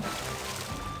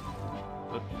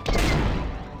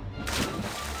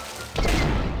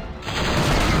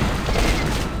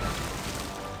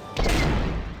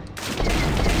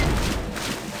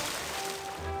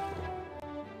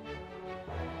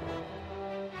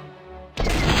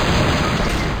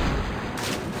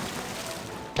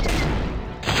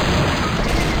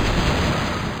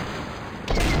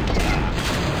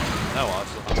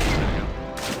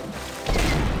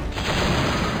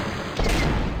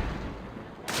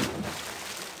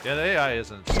 Yeah, the AI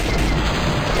isn't.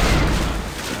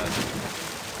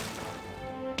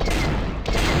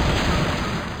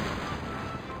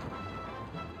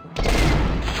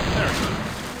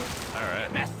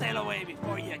 Alright. Best sail away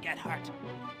before you get hurt.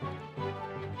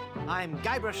 I'm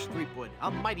Guybrush Threepwood,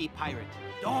 a mighty pirate.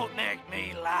 Don't make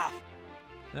me laugh.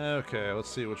 Okay, let's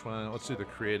see which one. Let's do the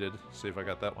created. See if I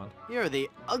got that one. You're the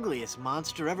ugliest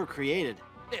monster ever created.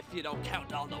 If you don't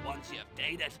count all the ones you've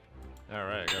dated.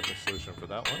 Alright, I got the solution for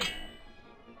that one.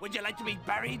 Would you like to be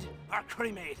buried or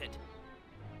cremated?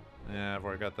 Yeah, I've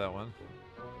already got that one.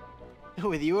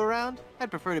 With you around,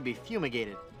 I'd prefer to be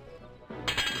fumigated.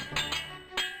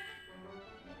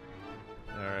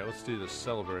 Alright, let's do the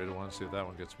celebrated one, see if that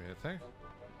one gets me anything.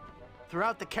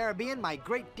 Throughout the Caribbean, my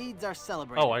great deeds are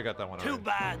celebrated. Oh, I got that one already. Too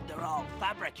bad they're all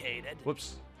fabricated.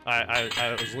 Whoops. I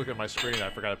was looking at my screen, I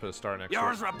forgot to put a star next You're to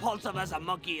as repulsive as a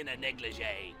monkey in a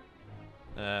negligee.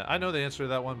 it. I know the answer to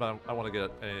that one, but I want to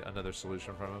get another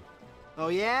solution from him. Oh,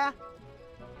 yeah?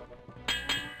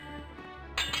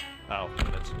 Oh,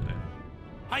 that's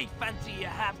I fancy you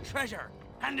have treasure.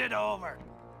 Hand it over.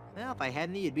 Well, if I had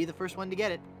any, you'd be the first one to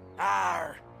get it.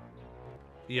 Arr.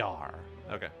 Yar.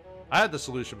 Okay. I had the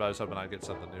solution, but I was hoping I'd get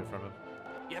something new from him.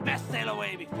 You best sail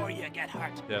away before you get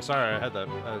hurt. Yeah, sorry, I had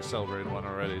that celebrated one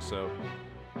already, so...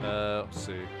 let's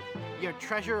see. Your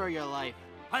treasure or your life?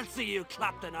 I'll see you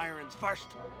clapped in irons first.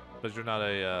 But you're not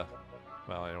a,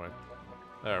 well, anyway.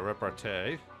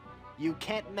 Repartee. You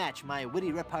can't match my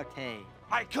witty repartee.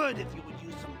 I could if you would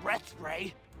use some breath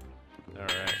spray.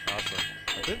 Alright, awesome.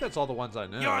 I think that's all the ones I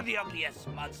know. You're the ugliest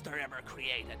monster ever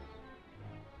created.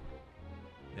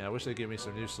 Yeah, I wish they'd give me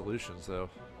some new solutions, though.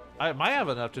 I might have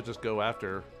enough to just go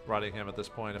after Rottingham at this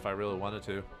point if I really wanted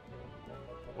to.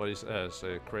 What do you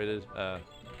say? Created,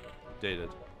 dated.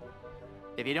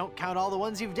 If you don't count all the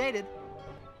ones you've dated.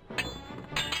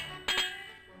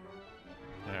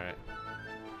 Alright.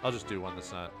 I'll just do one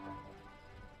that's not.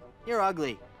 You're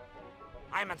ugly.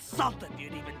 I'm insulted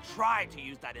you'd even try to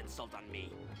use that insult on me.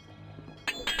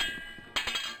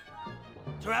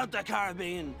 Throughout the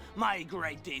Caribbean, my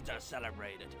great deeds are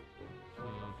celebrated.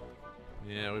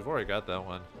 Yeah, we've already got that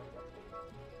one.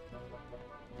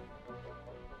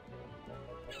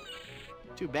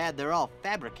 Too bad they're all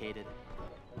fabricated.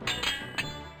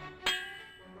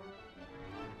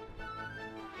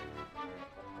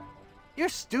 You're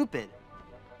stupid.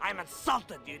 I'm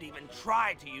insulted you'd even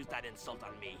try to use that insult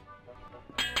on me.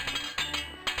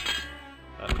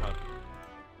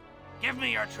 Give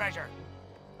me your treasure.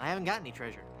 I haven't got any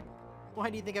treasure. Why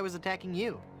do you think I was attacking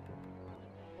you?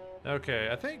 Okay,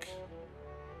 I think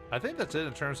that's it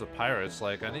in terms of pirates.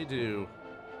 Like, I need to...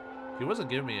 He wasn't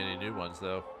giving me any new ones,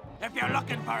 though. If you're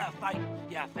looking for a fight,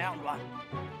 you found one.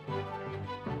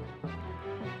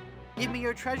 Give me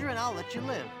your treasure and I'll let you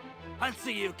live. I'll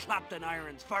see you clapped in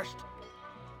irons first.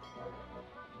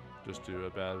 Just do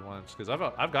bad ones, because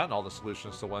I've gotten all the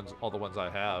solutions to all the ones I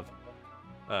have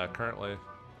currently.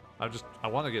 I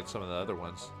want to get some of the other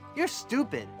ones. You're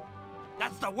stupid.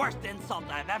 That's the worst insult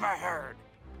I've ever heard.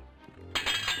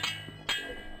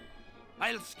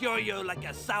 I'll skewer you like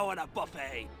a sow at a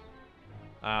buffet.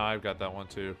 Oh, I've got that one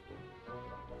too.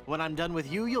 When I'm done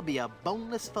with you, you'll be a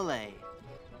boneless fillet.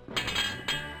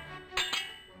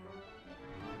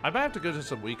 I might have to go to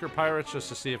some weaker pirates just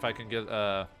to see if I can get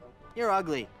You're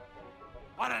ugly.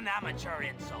 What an amateur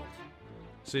insult.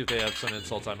 see if they have some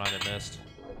insults I might have missed.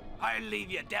 I'll leave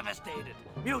you devastated,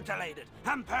 mutilated,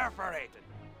 and perforated.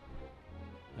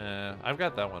 I've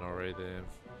got that one already, Dave.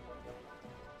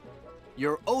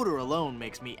 Your odor alone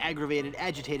makes me aggravated,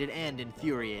 agitated, and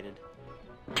infuriated.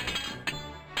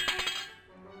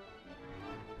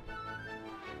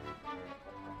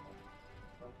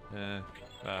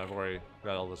 I've already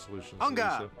got all the solutions.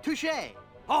 Unga! Touché!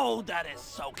 Oh, that is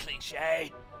so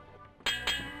cliche.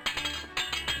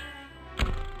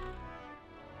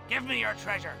 Give me your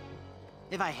treasure.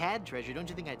 If I had treasure, don't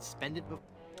you think I'd spend it before?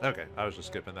 Okay, I was just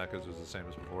skipping that because it was the same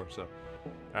as before. So, all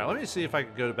right, let me see if I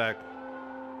can go back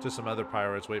to some other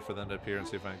pirates, wait for them to appear, and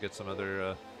see if I can get some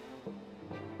other.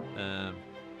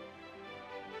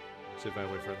 See if I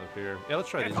can wait for them to appear. Yeah, let's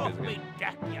try these guys Get off me again.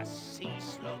 deck, you sea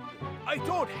slug. I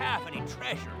don't have any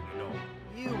treasure, you know.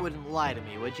 You wouldn't lie to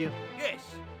me, would you? Yes,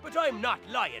 but I'm not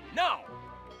lying now.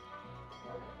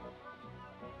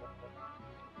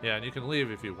 Yeah, and you can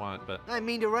leave if you want, but I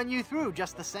mean to run you through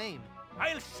just the same.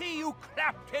 I'll see you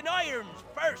clapped in irons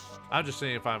first. I'm just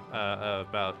seeing if I'm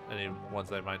about any ones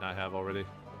that I might not have already.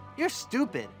 You're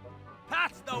stupid.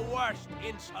 That's the worst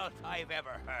insult I've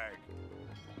ever heard.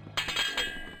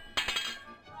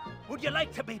 Would you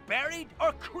like to be buried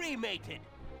or cremated?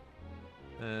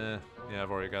 Yeah, I've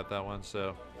already got that one,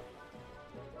 so.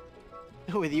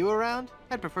 With you around,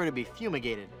 I'd prefer to be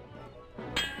fumigated.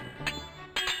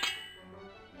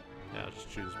 Yeah, I'll just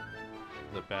choose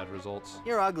the bad results.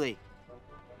 You're ugly.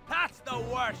 That's the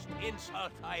worst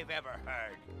insult I've ever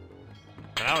heard.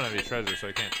 And I don't have any treasure, so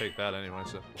I can't take that anyway,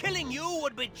 so... Killing you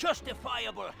would be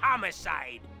justifiable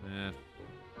homicide. Eh.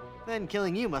 Then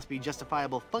killing you must be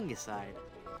justifiable fungicide.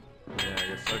 Yeah, I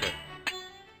guess, okay.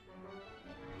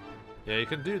 Yeah, you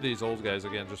can do these old guys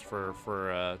again just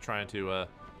for trying to,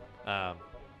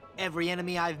 Every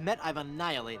enemy I've met, I've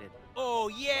annihilated. Oh,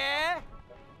 yeah?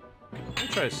 let me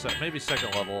try maybe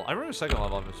second level. I remember second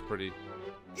level was pretty...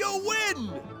 You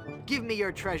win! Give me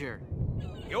your treasure.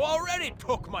 You already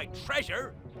took my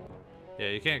treasure. Yeah,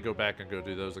 you can't go back and go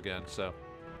do those again, so...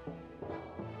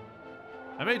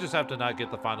 I may just have to not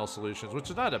get the final solutions, which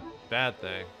is not a bad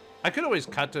thing. I could always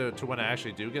cut to when I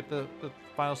actually do get the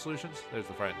final solutions. There's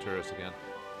the frightened tourist again.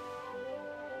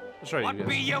 I'll show you What guys.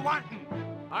 be you wanting?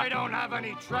 I don't have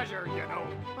any treasure, you know.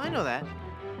 I know that.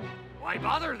 Why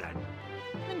bother then?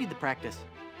 I need the practice.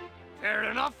 Fair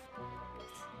enough.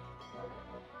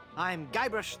 I'm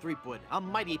Guybrush Threepwood, a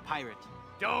mighty pirate.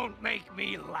 Don't make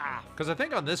me laugh. Because I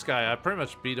think on this guy, I pretty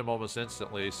much beat him almost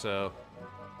instantly, so...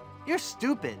 You're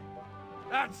stupid.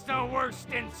 That's the worst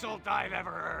insult I've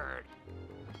ever heard.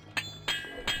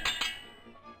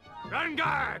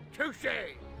 Rengar, touche.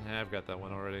 Yeah, I've got that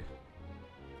one already.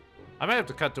 I might have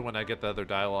to cut to when I get the other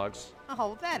dialogues.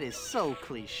 Oh, that is so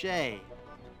cliche.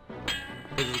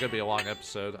 This is going to be a long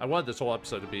episode. I wanted this whole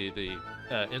episode to be the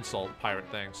insult pirate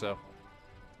thing, so...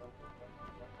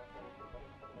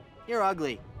 You're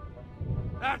ugly.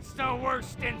 That's the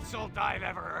worst insult I've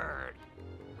ever heard.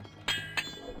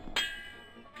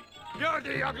 You're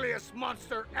the ugliest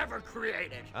monster ever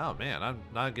created. Oh, man, I'm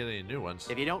not getting any new ones.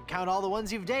 If you don't count all the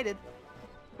ones you've dated.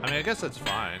 I mean, I guess that's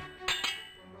fine.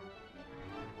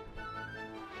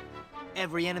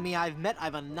 Every enemy I've met,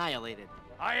 I've annihilated.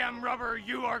 I am rubber,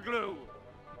 you are glue.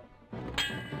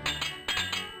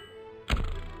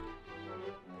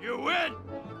 You win!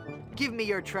 Give me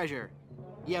your treasure.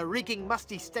 You reeking,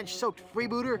 musty, stench-soaked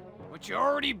freebooter. But you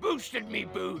already boosted me,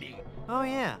 booty. Oh,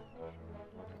 yeah.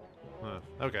 Huh,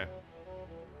 okay.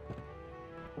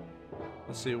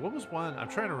 Let's see, what was one? I'm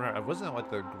trying to remember. Wasn't it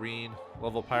like the green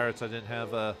level pirates I didn't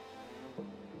have, I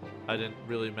didn't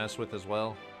really mess with as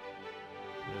well?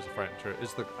 There's a frightened turret.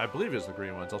 I believe it's the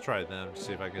green ones. I'll try them to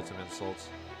see if I can get some insults.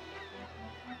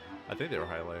 I think they were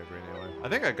highlighted green anyway. I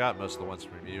think I got most of the ones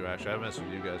from you, actually. I've messed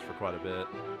with you guys for quite a bit.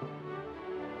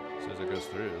 As soon as it goes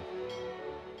through.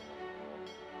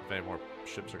 If any more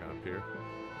ships are going to appear.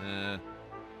 I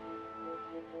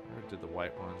already did the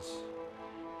white ones.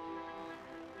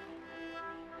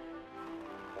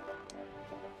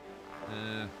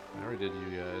 I already did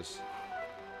you guys.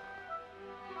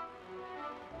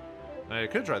 I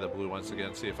could try the blue ones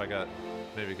again, see if I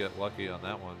maybe get lucky on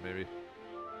that one, maybe.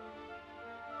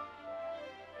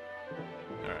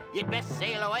 Alright. You'd best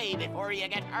sail away before you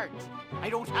get hurt. I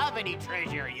don't have any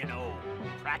treasure, you know.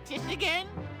 Practice again?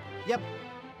 Yep.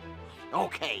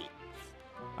 Okay.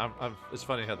 It's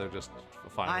funny how they're just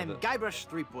fine I'm with it. Guybrush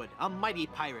Threepwood, a mighty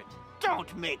pirate.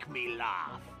 Don't make me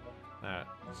laugh. Alright,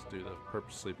 let's do the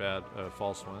purposely bad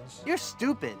false ones. You're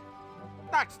stupid.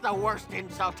 That's the worst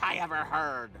insult I ever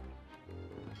heard.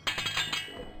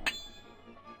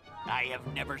 I have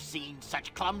never seen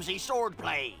such clumsy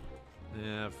swordplay.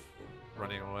 Yeah,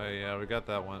 running away. Yeah, we got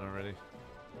that one already.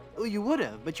 Oh, you would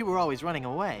have, but you were always running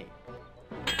away.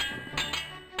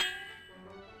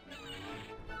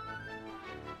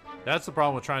 That's the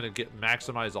problem with trying to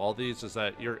maximize all these is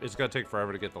that it's gonna take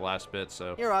forever to get the last bit.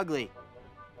 So You're ugly.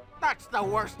 That's the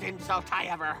worst insult I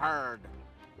ever heard.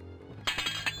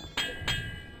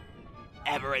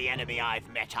 Every enemy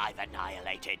I've met, I've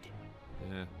annihilated.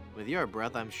 yeah, With your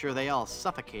breath, I'm sure they all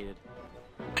suffocated.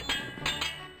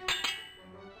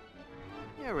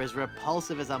 You're as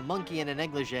repulsive as a monkey in a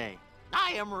negligee.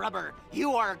 I am rubber,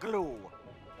 you are glue.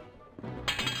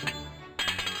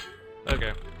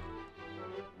 okay.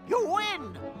 You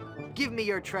win! Give me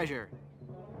your treasure,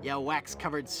 you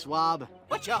wax-covered swab.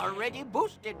 But you already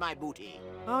boosted my booty.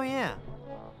 Oh, yeah.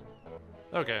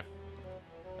 Okay.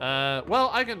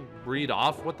 Well, I can read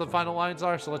off what the final lines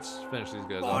are, so let's finish these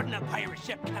guys off. Boarding a pirate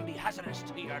ship can be hazardous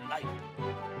to your life.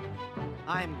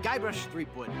 I'm Guybrush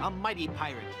Threepwood, a mighty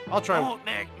pirate. I'll try. Don't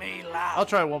make me laugh. I'll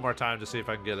try one more time to see if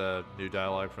I can get a new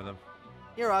dialogue from them.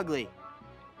 You're ugly.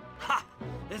 Ha!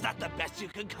 Is that the best you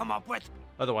can come up with?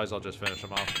 Otherwise, I'll just finish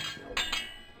them off.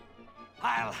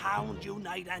 I'll hound you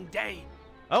night and day.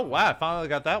 Oh wow! I finally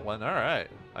got that one. All right.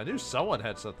 I knew someone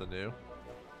had something new.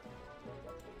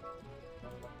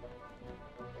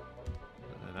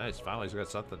 Nice. Finally, he's got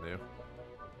something new.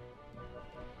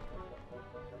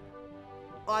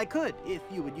 Well, I could, if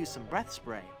you would use some breath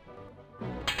spray.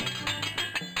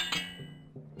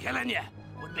 Killing you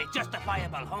would be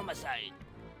justifiable homicide.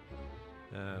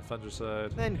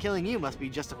 Fungicide. Then killing you must be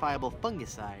justifiable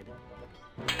fungicide.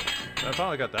 I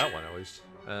finally got that one, at least.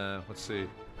 Let's see. I'm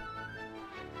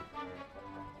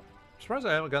surprised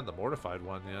I haven't gotten the mortified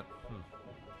one yet.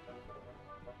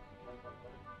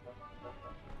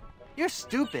 You're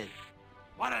stupid.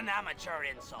 What an amateur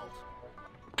insult.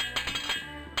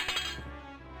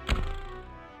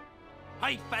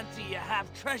 I fancy you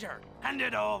have treasure. Hand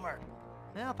it over.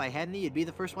 Well, if I had any, you'd be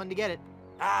the first one to get it.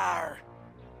 Arr.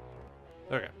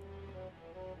 Okay.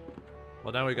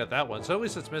 Well, now we got that one. So at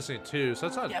least it's missing 2, so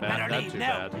that's not You bad. better Not leave too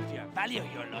now bad. if you value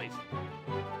your life.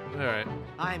 Alright.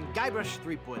 I'm Guybrush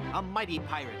Threepwood, a mighty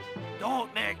pirate.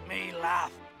 Don't make me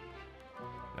laugh.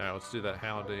 Alright, let's do that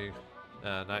hounding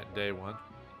night and day one.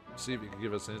 See if you can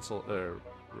give us an insult or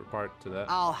repart to that.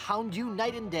 I'll hound you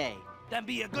night and day. Then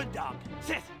be a good dog.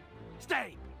 Sit.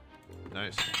 Stay.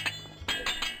 Nice.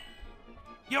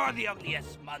 You're the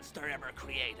ugliest monster ever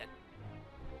created.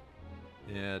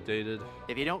 Yeah, dated.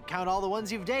 If you don't count all the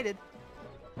ones you've dated.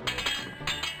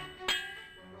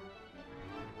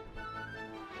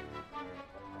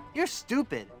 You're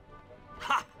stupid.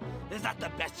 Ha! Is that the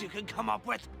best you can come up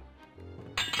with?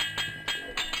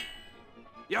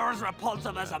 You're as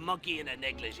repulsive as a monkey in a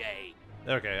negligee.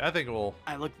 Okay, I think we'll...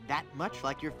 I look that much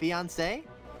like your fiancé?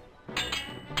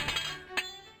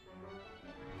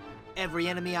 Every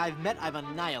enemy I've met, I've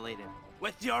annihilated.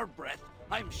 With your breath,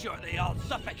 I'm sure they all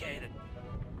suffocated.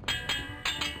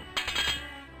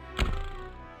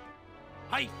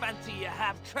 I fancy you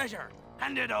have treasure.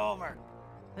 Hand it over.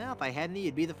 Well, if I had any,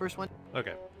 you'd be the first one.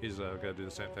 Okay, he's gonna do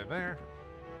the same thing there.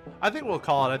 I think we'll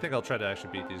call it. I think I'll try to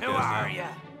actually beat these Who guys are now.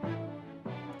 you?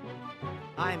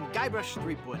 I'm Guybrush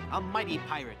Threepwood, a mighty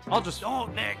pirate. I'll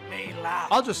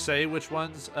just say which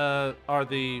ones are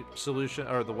the solution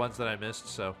or the ones that I missed.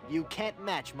 So You can't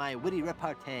match my witty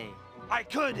repartee. I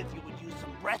could if you would use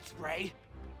some breath spray.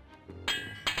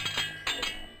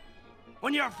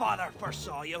 When your father first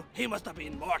saw you, he must have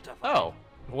been mortified. oh,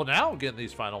 well now I'm getting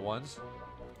these final ones.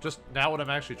 Just now when I'm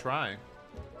actually trying.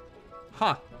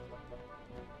 Huh.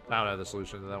 I don't have the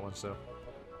solution to that one, so.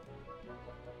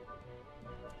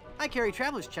 I carry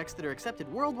traveler's checks that are accepted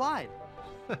worldwide.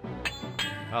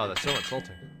 Oh, that's so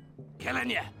insulting.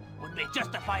 Killing you would be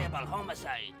justifiable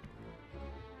homicide.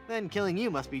 Then killing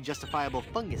you must be justifiable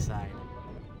fungicide.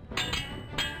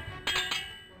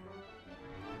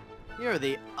 You're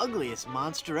the ugliest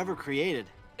monster ever created.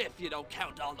 If you don't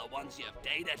count all the ones you've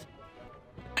dated.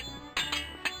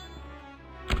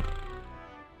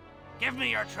 Give me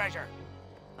your treasure.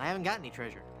 I haven't got any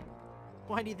treasure.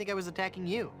 Why do you think I was attacking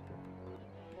you?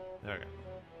 Okay.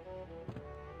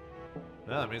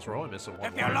 Well, that means we're only missing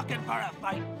one If you're more. looking for a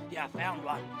fight, you found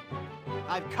one.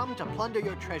 I've come to plunder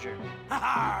your treasure.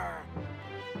 Ha-ha!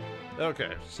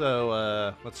 Okay,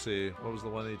 so let's see. What was the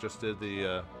one he just did?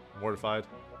 The mortified.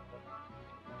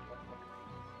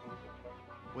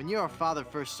 When your father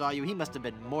first saw you, he must have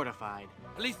been mortified.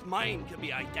 At least mine can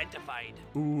be identified.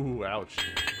 Ooh, ouch.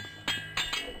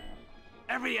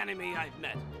 Every enemy I've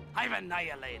met, I've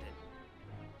annihilated.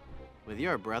 With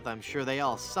your breath, I'm sure they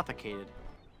all suffocated.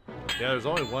 Yeah, there's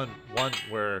only one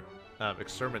where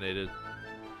exterminated,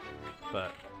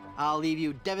 but I'll leave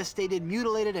you devastated,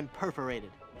 mutilated, and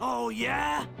perforated. Oh,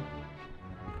 yeah?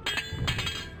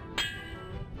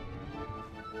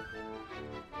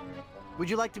 Would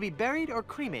you like to be buried or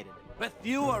cremated? With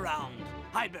you around,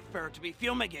 I'd prefer to be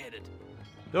fumigated.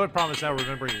 the only problem is now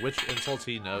remembering which insults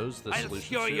he knows the I'll solutions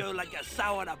skewer to. you like a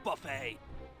sow at a buffet.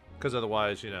 Because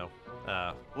otherwise, you know,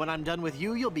 When I'm done with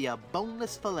you, you'll be a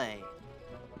boneless fillet.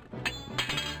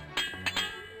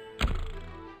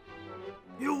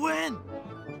 You win!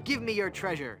 Give me your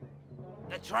treasure.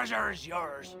 The treasure is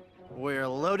yours. We're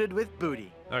loaded with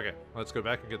booty. okay, let's go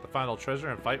back and get the final treasure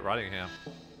and fight Rottingham.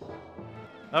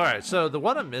 All right, so the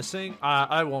one I'm missing,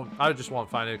 I just won't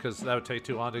find it because that would take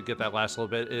too long to get that last little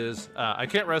bit. Is I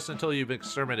can't rest until you've been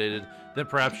exterminated. Then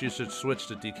perhaps you should switch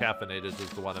to decaffeinated. Is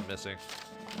the one I'm missing.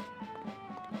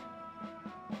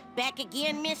 Back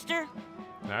again, mister?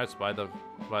 All right, it's by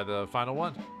the final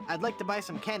one. I'd like to buy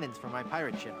some cannons for my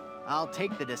pirate ship. I'll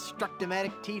take the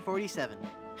Destructomatic T-47.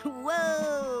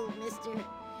 Whoa, mister.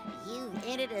 You've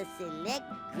entered a select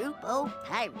group of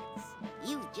pirates.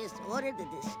 You've just ordered the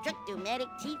Destructomatic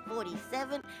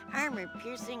T-47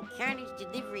 armor-piercing carnage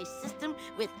delivery system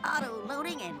with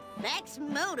auto-loading and fax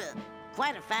motor.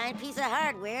 Quite a fine piece of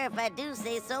hardware, if I do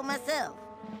say so myself.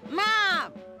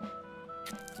 Mom!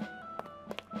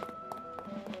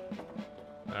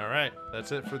 All right,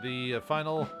 that's it for the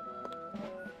final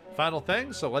final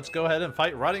thing, so let's go ahead and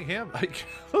fight Rottingham. Like,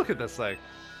 look at this thing.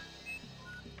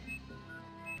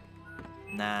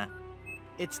 Nah.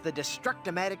 It's the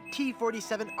Destructomatic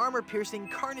T-47 armor-piercing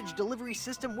carnage delivery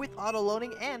system with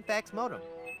auto-loading and fax modem.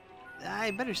 I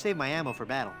better save my ammo for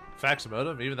battle. Fax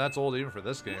modem? Even that's old even for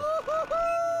this game.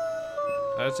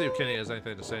 Let's see if Kenny has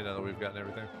anything to say now that we've gotten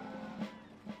everything.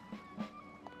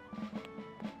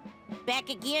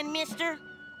 Back again, mister?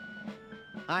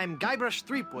 I'm Guybrush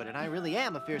Threepwood, and I really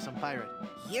am a fearsome pirate.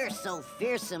 You're so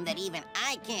fearsome that even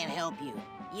I can't help you.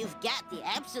 You've got the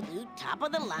absolute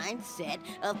top-of-the-line set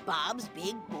of Bob's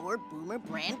Big Bore Boomer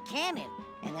brand cannon,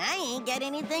 and I ain't got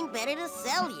anything better to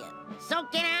sell you. So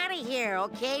get out of here,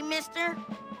 okay, mister?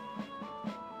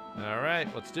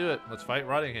 Alright, let's do it. Let's fight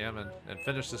Rottingham and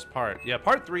finish this part. Yeah,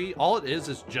 part 3, all it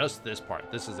is just this part.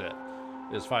 This is it.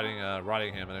 Is fighting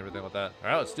Rottingham and everything like that.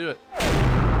 Alright, let's do it.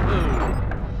 Ooh.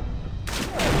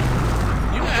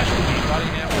 You can actually beat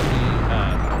Rottingham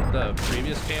with the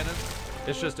previous cannon.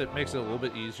 It's just it makes it a little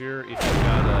bit easier if you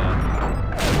got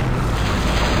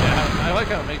yeah, I like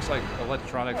how it makes like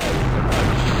electronic like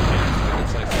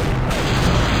it's like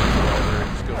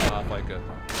it's going off like a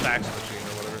fax machine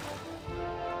or whatever.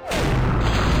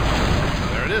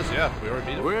 There it is, yeah, we already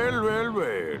beat it. Well, well,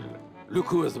 well. Look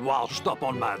who is washed up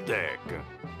on my deck.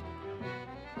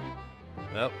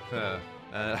 Well,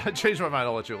 I changed my mind,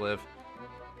 I'll let you live.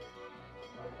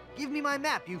 Give me my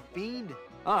map, you fiend.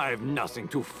 I've nothing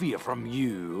to fear from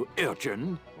you,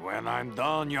 urchin. When I'm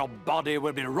done, your body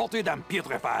will be rotted and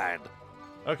putrefied.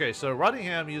 Okay, so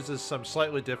Rottingham uses some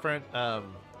slightly different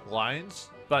lines,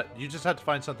 but you just have to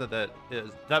find something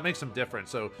that makes them different.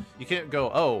 So you can't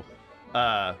go, oh,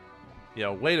 you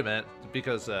know, wait a minute,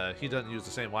 because he doesn't use the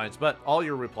same lines, but all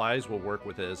your replies will work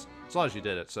with his, as long as you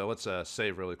did it. So let's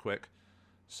save really quick.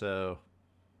 So,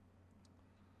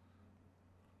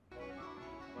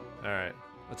 all right.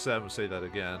 Let's have him say that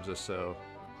again, just so.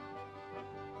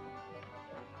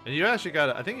 And you actually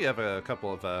got, I think you have a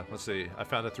couple of, let's see, I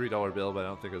found a $3 bill, but I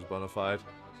don't think it was bona fide.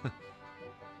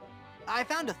 I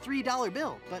found a $3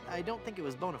 bill, but I don't think it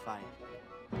was bona fide.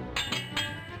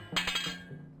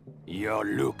 Your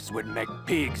looks would make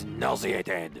pigs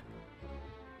nauseated.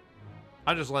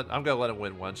 I'm gonna let him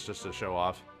win once, just to show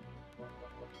off.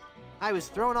 I was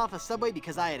thrown off a subway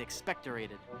because I had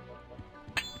expectorated.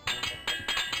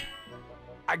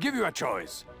 I give you a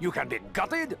choice. You can be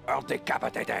gutted or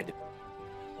decapitated.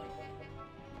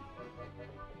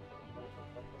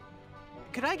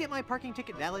 Could I get my parking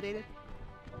ticket validated?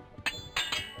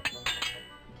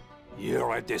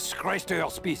 You're a disgrace to your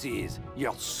species.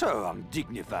 You're so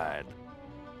undignified.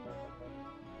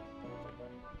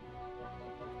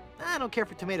 I don't care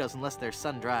for tomatoes unless they're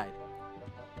sun-dried.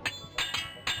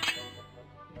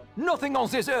 Nothing on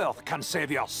this earth can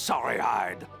save your sorry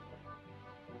hide.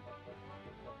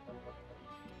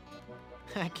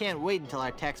 I can't wait until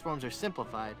our tax forms are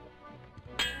simplified.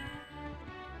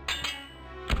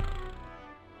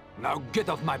 Now get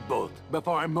off my boat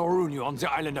before I maroon you on the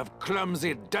island of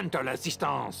clumsy dental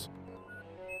assistance.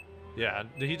 Yeah,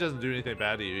 he doesn't do anything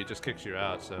bad to you. He just kicks you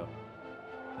out, so.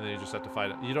 And then you just have to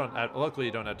fight it. You don't. Luckily,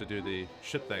 you don't have to do the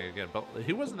ship thing again. But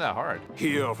he wasn't that hard.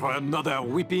 Here for another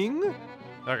whipping?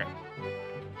 Okay.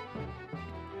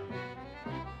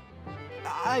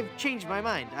 I've changed my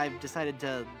mind. I've decided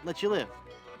to let you live.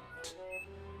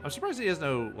 I'm surprised he has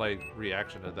no, like,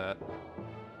 reaction to that.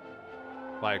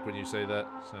 Like, when you say that,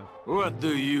 so. What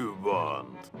do you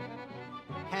want?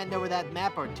 Hand over that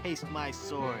map or taste my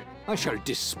sword. I shall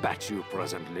dispatch you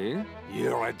presently.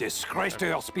 You're a disgrace to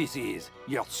your species.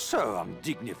 You're so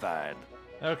undignified.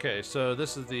 Okay, so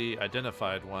this is the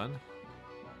identified one.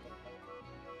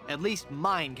 At least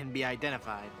mine can be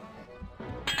identified.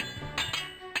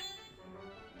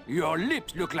 Your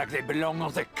lips look like they belong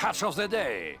on the catch of the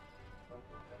day.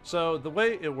 So the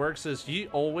way it works is he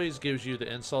always gives you the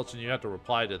insults and you have to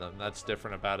reply to them. That's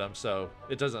different about him, so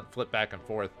it doesn't flip back and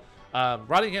forth.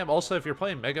 Rottingham, also, if you're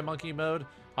playing Mega Monkey mode,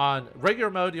 on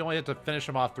regular mode, you only have to finish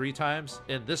him off 3 times.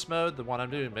 In this mode, the one I'm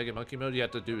doing, Mega Monkey mode, you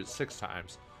have to do it 6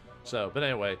 times. So, but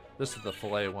anyway, this is the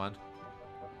fillet one.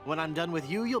 When I'm done with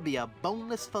you, you'll be a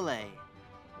boneless fillet.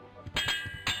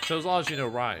 So as long as you know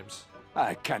rhymes.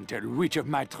 I can't tell which of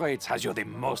my traits has you the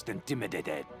most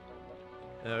intimidated.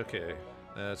 Okay.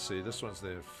 Let's see, this one's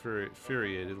the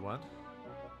infuriated one.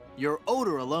 Your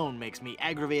odor alone makes me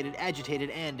aggravated, agitated,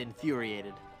 and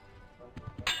infuriated.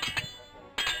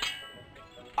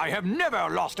 I have never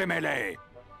lost a melee.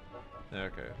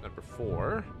 Okay, number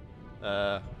 4.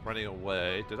 Running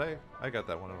away. Did I got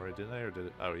that one already, didn't I? Or did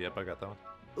it? Oh, yep, I got that one.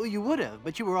 Well, you would have,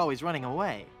 but you were always running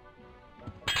away.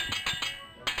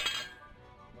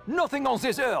 Nothing on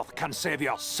this earth can save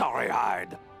your sorry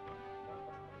hide.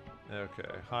 Okay,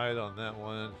 hide on that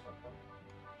one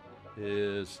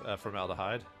is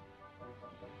formaldehyde.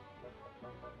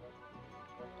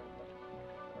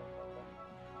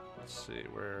 Let's see,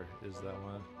 where is that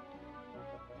one?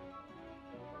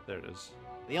 There it is.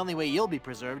 The only way you'll be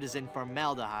preserved is in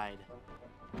formaldehyde.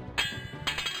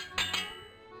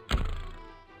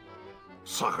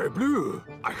 Sacre bleu!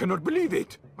 I cannot believe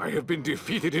it! I have been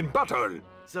defeated in battle!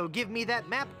 So give me that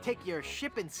map, take your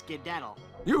ship, and skedaddle.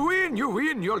 You win! You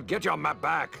win! You'll get your map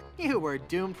back! You were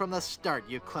doomed from the start,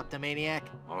 you kleptomaniac.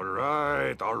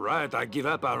 Alright, I give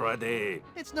up already.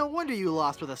 It's no wonder you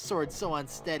lost with a sword so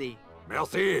unsteady.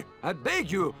 Merci! I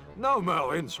beg you, no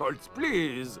more insults,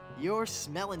 please! Your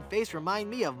smell and face remind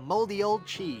me of moldy old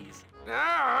cheese.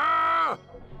 Ah!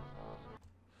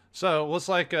 So looks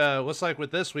like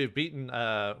with this we've beaten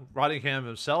Rottingham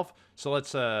himself. So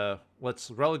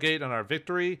let's relegate on our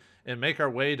victory and make our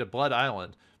way to Blood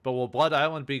Island. But will Blood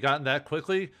Island be gotten that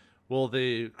quickly? Will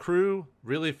the crew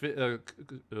really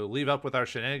leave up with our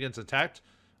shenanigans intact?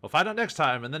 We'll find out next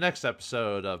time in the next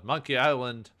episode of Monkey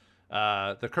Island,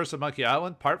 The Curse of Monkey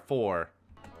Island, Part 4.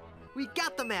 We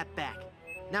got the map back.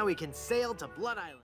 Now we can sail to Blood Island.